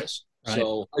not exist. Right.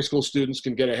 So high school students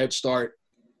can get a head start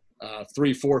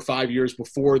 3, 4, 5 years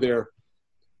before their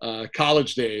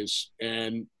college days.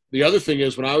 And the other thing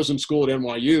is, when I was in school at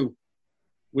NYU,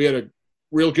 we had a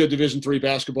real good Division III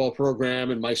basketball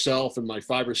program, and myself and my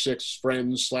 5 or 6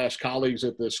 friends / colleagues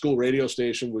at the school radio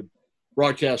station would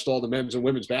broadcast all the men's and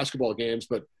women's basketball games.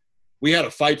 But we had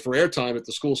a fight for airtime at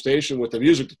the school station with the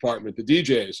music department, the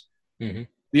DJs. Mm-hmm.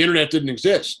 The internet didn't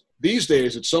exist. These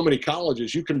days, at so many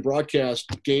colleges, you can broadcast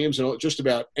games in just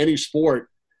about any sport.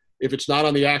 If it's not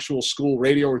on the actual school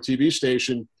radio or TV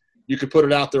station, you could put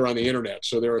it out there on the internet.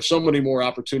 So there are so many more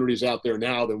opportunities out there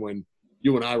now than when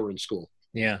you and I were in school.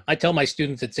 Yeah. I tell my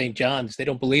students at St. John's, they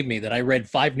don't believe me, that I read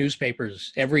 5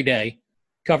 newspapers every day,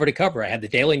 cover to cover. I had the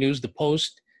Daily News, the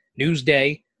Post,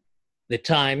 Newsday, the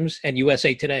Times, and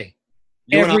USA Today.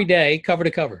 Every day, cover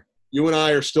to cover. You and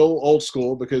I are still old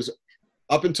school because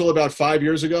up until about 5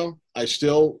 years ago, I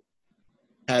still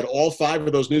had all 5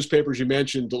 of those newspapers you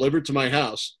mentioned delivered to my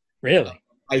house. Really?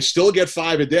 I still get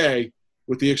 5 a day,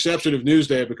 with the exception of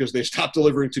Newsday, because they stopped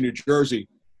delivering to New Jersey.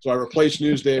 So I replaced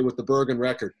Newsday with the Bergen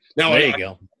Record. Now there you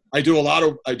go. I do a lot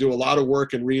of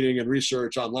work and reading and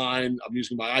research online. I'm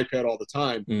using my iPad all the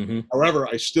time. Mm-hmm. However,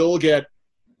 I still get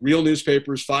real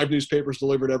newspapers, 5 newspapers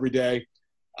delivered every day.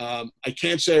 I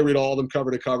can't say I read all of them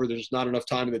cover to cover. There's not enough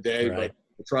time in the day, right. But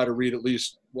I try to read at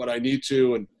least what I need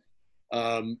to,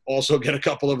 and also get a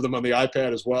couple of them on the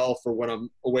iPad as well for when I'm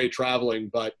away traveling.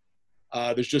 But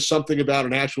there's just something about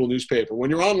an actual newspaper. When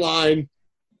you're online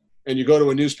and you go to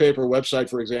a newspaper website,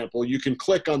 for example, you can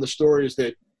click on the stories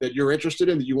that you're interested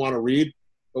in, that you want to read.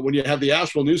 But when you have the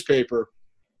actual newspaper,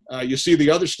 you see the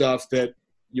other stuff that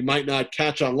you might not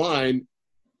catch online,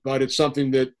 but it's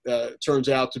something that turns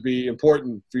out to be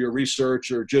important for your research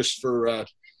or just for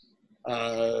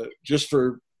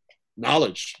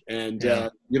knowledge. And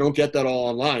you don't get that all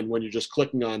online when you're just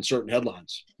clicking on certain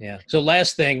headlines. Yeah. So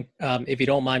last thing, if you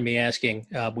don't mind me asking,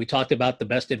 we talked about the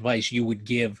best advice you would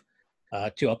give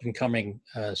to up-and-coming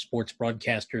sports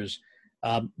broadcasters.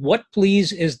 What,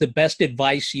 please, is the best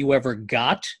advice you ever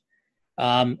got?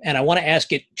 And I want to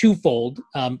ask it twofold.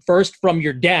 First, from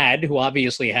your dad, who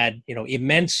obviously had,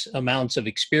 immense amounts of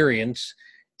experience.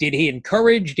 Did he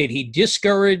encourage? Did he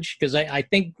discourage? Because I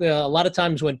think a lot of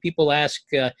times when people ask,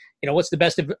 what's the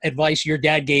best advice your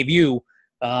dad gave you?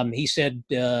 He said,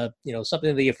 something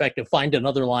to the effect of find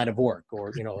another line of work,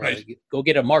 or, right. Go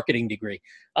get a marketing degree.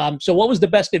 So what was the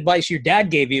best advice your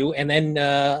dad gave you? And then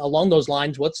along those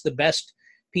lines, what's the best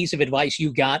piece of advice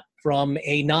you got from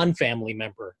a non-family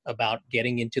member about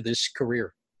getting into this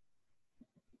career?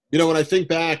 When I think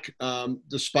back,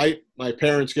 despite my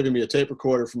parents giving me a tape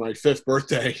recorder for my 5th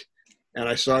birthday, and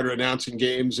I started announcing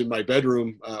games in my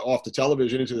bedroom off the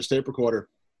television into this tape recorder,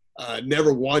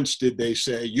 never once did they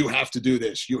say, you have to do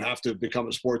this. You have to become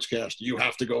a sportscaster. You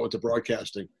have to go into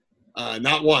broadcasting.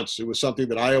 Not once. It was something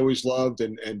that I always loved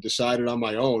and decided on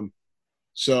my own.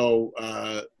 So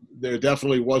there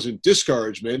definitely wasn't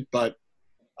discouragement, but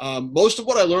most of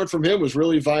what I learned from him was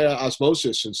really via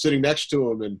osmosis and sitting next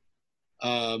to him and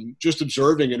just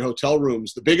observing in hotel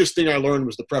rooms. The biggest thing I learned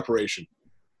was the preparation.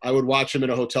 I would watch him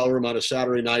in a hotel room on a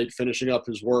Saturday night, finishing up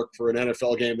his work for an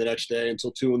NFL game the next day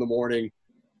until 2 a.m,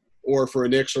 or for a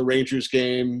Knicks or Rangers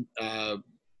game,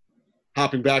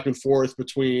 hopping back and forth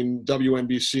between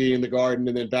WNBC and the Garden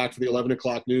and then back for the 11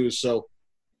 o'clock news. So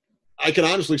I can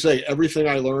honestly say everything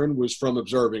I learned was from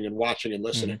observing and watching and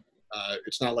listening. Mm-hmm.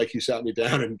 It's not like he sat me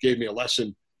down and gave me a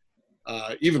lesson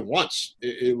even once.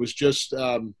 It was just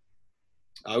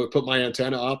I would put my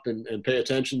antenna up and pay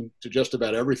attention to just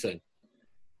about everything.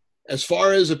 As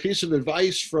far as a piece of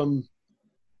advice from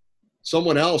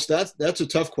someone else, that's a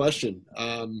tough question.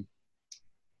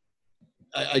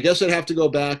 I guess I'd have to go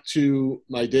back to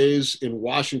my days in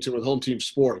Washington with Home Team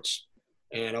Sports.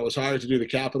 And I was hired to do the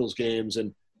Capitals games.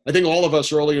 And I think all of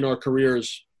us early in our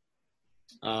careers,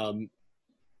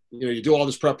 you do all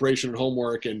this preparation and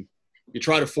homework and you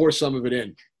try to force some of it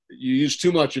in. You use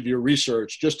too much of your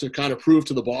research just to kind of prove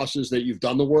to the bosses that you've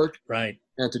done the work. Right.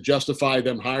 And to justify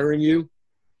them hiring you.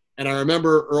 And I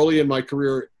remember early in my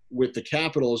career with the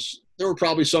Capitals, there were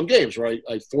probably some games where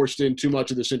I forced in too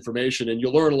much of this information, and you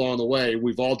learn along the way,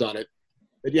 we've all done it,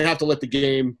 that you have to let the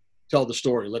game tell the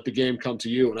story, let the game come to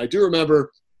you. And I do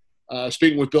remember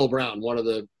speaking with Bill Brown, one of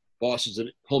the bosses at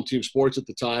Home Team Sports at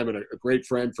the time and a great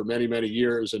friend for many, many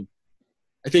years. And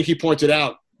I think he pointed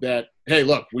out that, hey,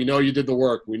 look, we know you did the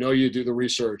work. We know you do the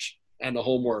research and the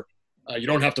homework. You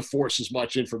don't have to force as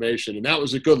much information. And that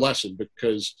was a good lesson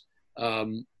because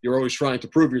you're always trying to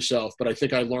prove yourself. But I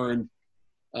think I learned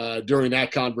during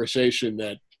that conversation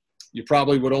that you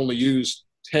probably would only use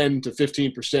 10 to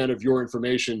 15% of your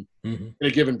information in a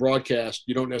given broadcast.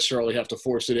 You don't necessarily have to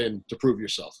force it in to prove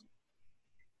yourself.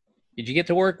 Did you get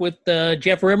to work with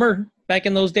Jeff Rimmer back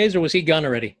in those days, or was he gone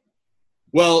already?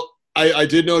 Well, I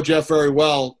did know Jeff very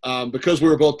well because we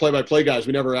were both play-by-play guys.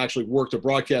 We never actually worked a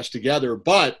broadcast together,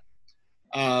 but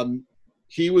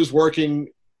he was working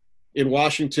in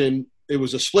Washington it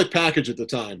was a split package at the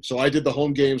time. So I did the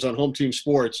home games on Home Team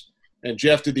Sports, and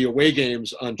Jeff did the away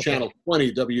games on Channel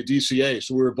 20, WDCA.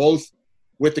 So we were both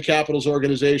with the Capitals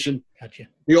organization. Gotcha.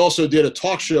 He also did a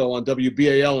talk show on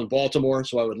WBAL in Baltimore,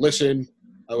 so I would listen.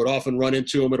 I would often run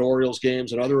into him at Orioles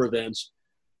games and other events.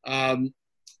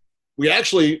 We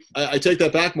actually, I take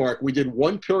that back, Mark, we did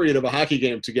one period of a hockey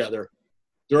game together.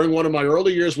 During one of my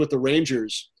early years with the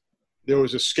Rangers, there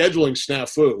was a scheduling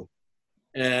snafu,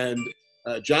 and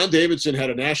John Davidson had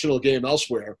a national game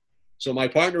elsewhere. So my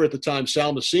partner at the time,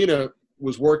 Sal Messina,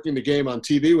 was working the game on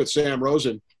TV with Sam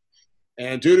Rosen.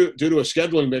 And due to a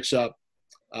scheduling mix-up,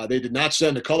 they did not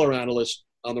send a color analyst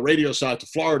on the radio side to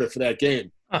Florida for that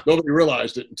game. Huh. Nobody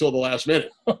realized it until the last minute.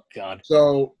 Oh, God.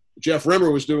 So Jeff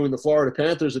Rimmer was doing the Florida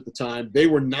Panthers at the time. They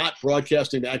were not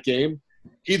broadcasting that game.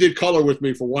 He did color with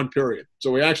me for one period. So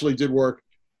we actually did work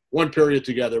one period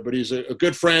together. But he's a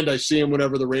good friend. I see him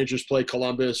whenever the Rangers play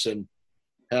Columbus and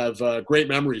have great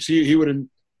memories.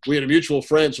 We had a mutual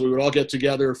friend, so we would all get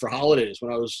together for holidays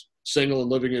when I was single and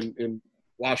living in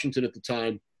Washington at the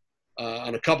time.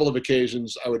 On a couple of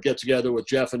occasions, I would get together with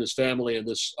Jeff and his family and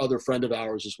this other friend of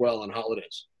ours as well on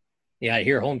holidays. Yeah, I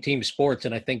hear Home Team Sports,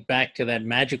 and I think back to that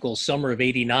magical summer of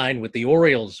 '89 with the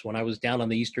Orioles when I was down on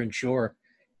the Eastern Shore,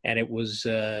 and it was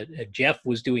Jeff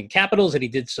was doing Capitals, and he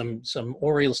did some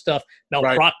Orioles stuff. Mel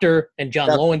Proctor and John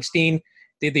Lowenstein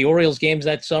did the Orioles games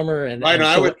that summer, and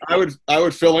I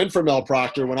would fill in for Mel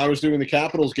Proctor when I was doing the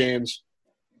Capitals games.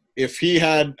 If he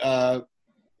had a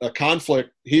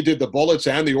conflict, he did the Bullets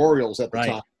and the Orioles at the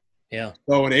time. Yeah.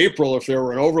 So in April, if there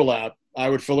were an overlap, I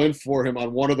would fill in for him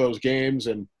on one of those games.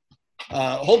 And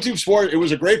Home Team Sport, it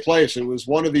was a great place. It was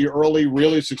one of the early,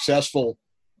 really successful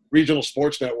regional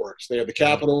sports networks. They had the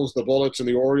Capitals, the Bullets, and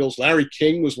the Orioles. Larry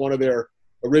King was one of their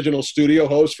original studio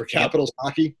hosts for Capitals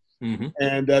hockey. Mm-hmm.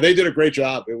 And they did a great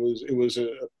job. It was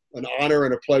an honor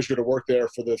and a pleasure to work there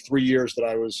for the 3 years that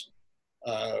I was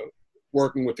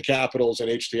working with the Capitals and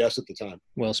HTS at the time.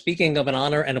 Well, speaking of an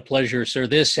honor and a pleasure, sir,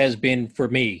 this has been for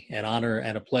me an honor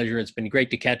and a pleasure. It's been great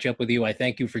to catch up with you. I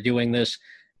thank you for doing this.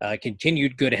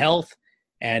 Continued good health.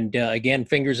 And again,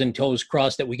 fingers and toes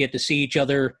crossed that we get to see each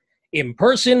other in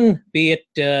person, be it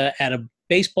at a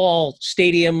baseball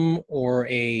stadium or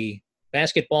a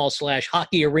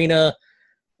basketball/hockey arena,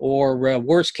 or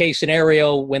worst case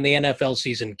scenario, when the NFL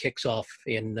season kicks off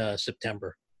in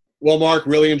September. Well, Mark,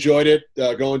 really enjoyed it,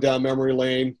 going down memory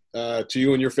lane. To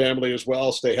you and your family as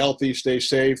well. Stay healthy, stay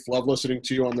safe. Love listening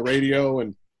to you on the radio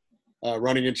and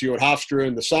running into you at Hofstra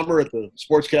in the summer at the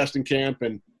sportscasting camp.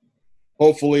 And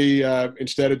hopefully,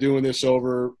 instead of doing this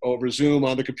over Zoom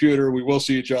on the computer, we will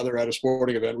see each other at a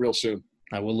sporting event real soon.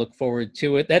 I will look forward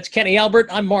to it. That's Kenny Albert.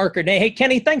 I'm Mark Ernay. Hey,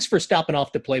 Kenny, thanks for stopping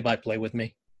off to play-by-play with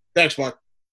me. Thanks, Mark.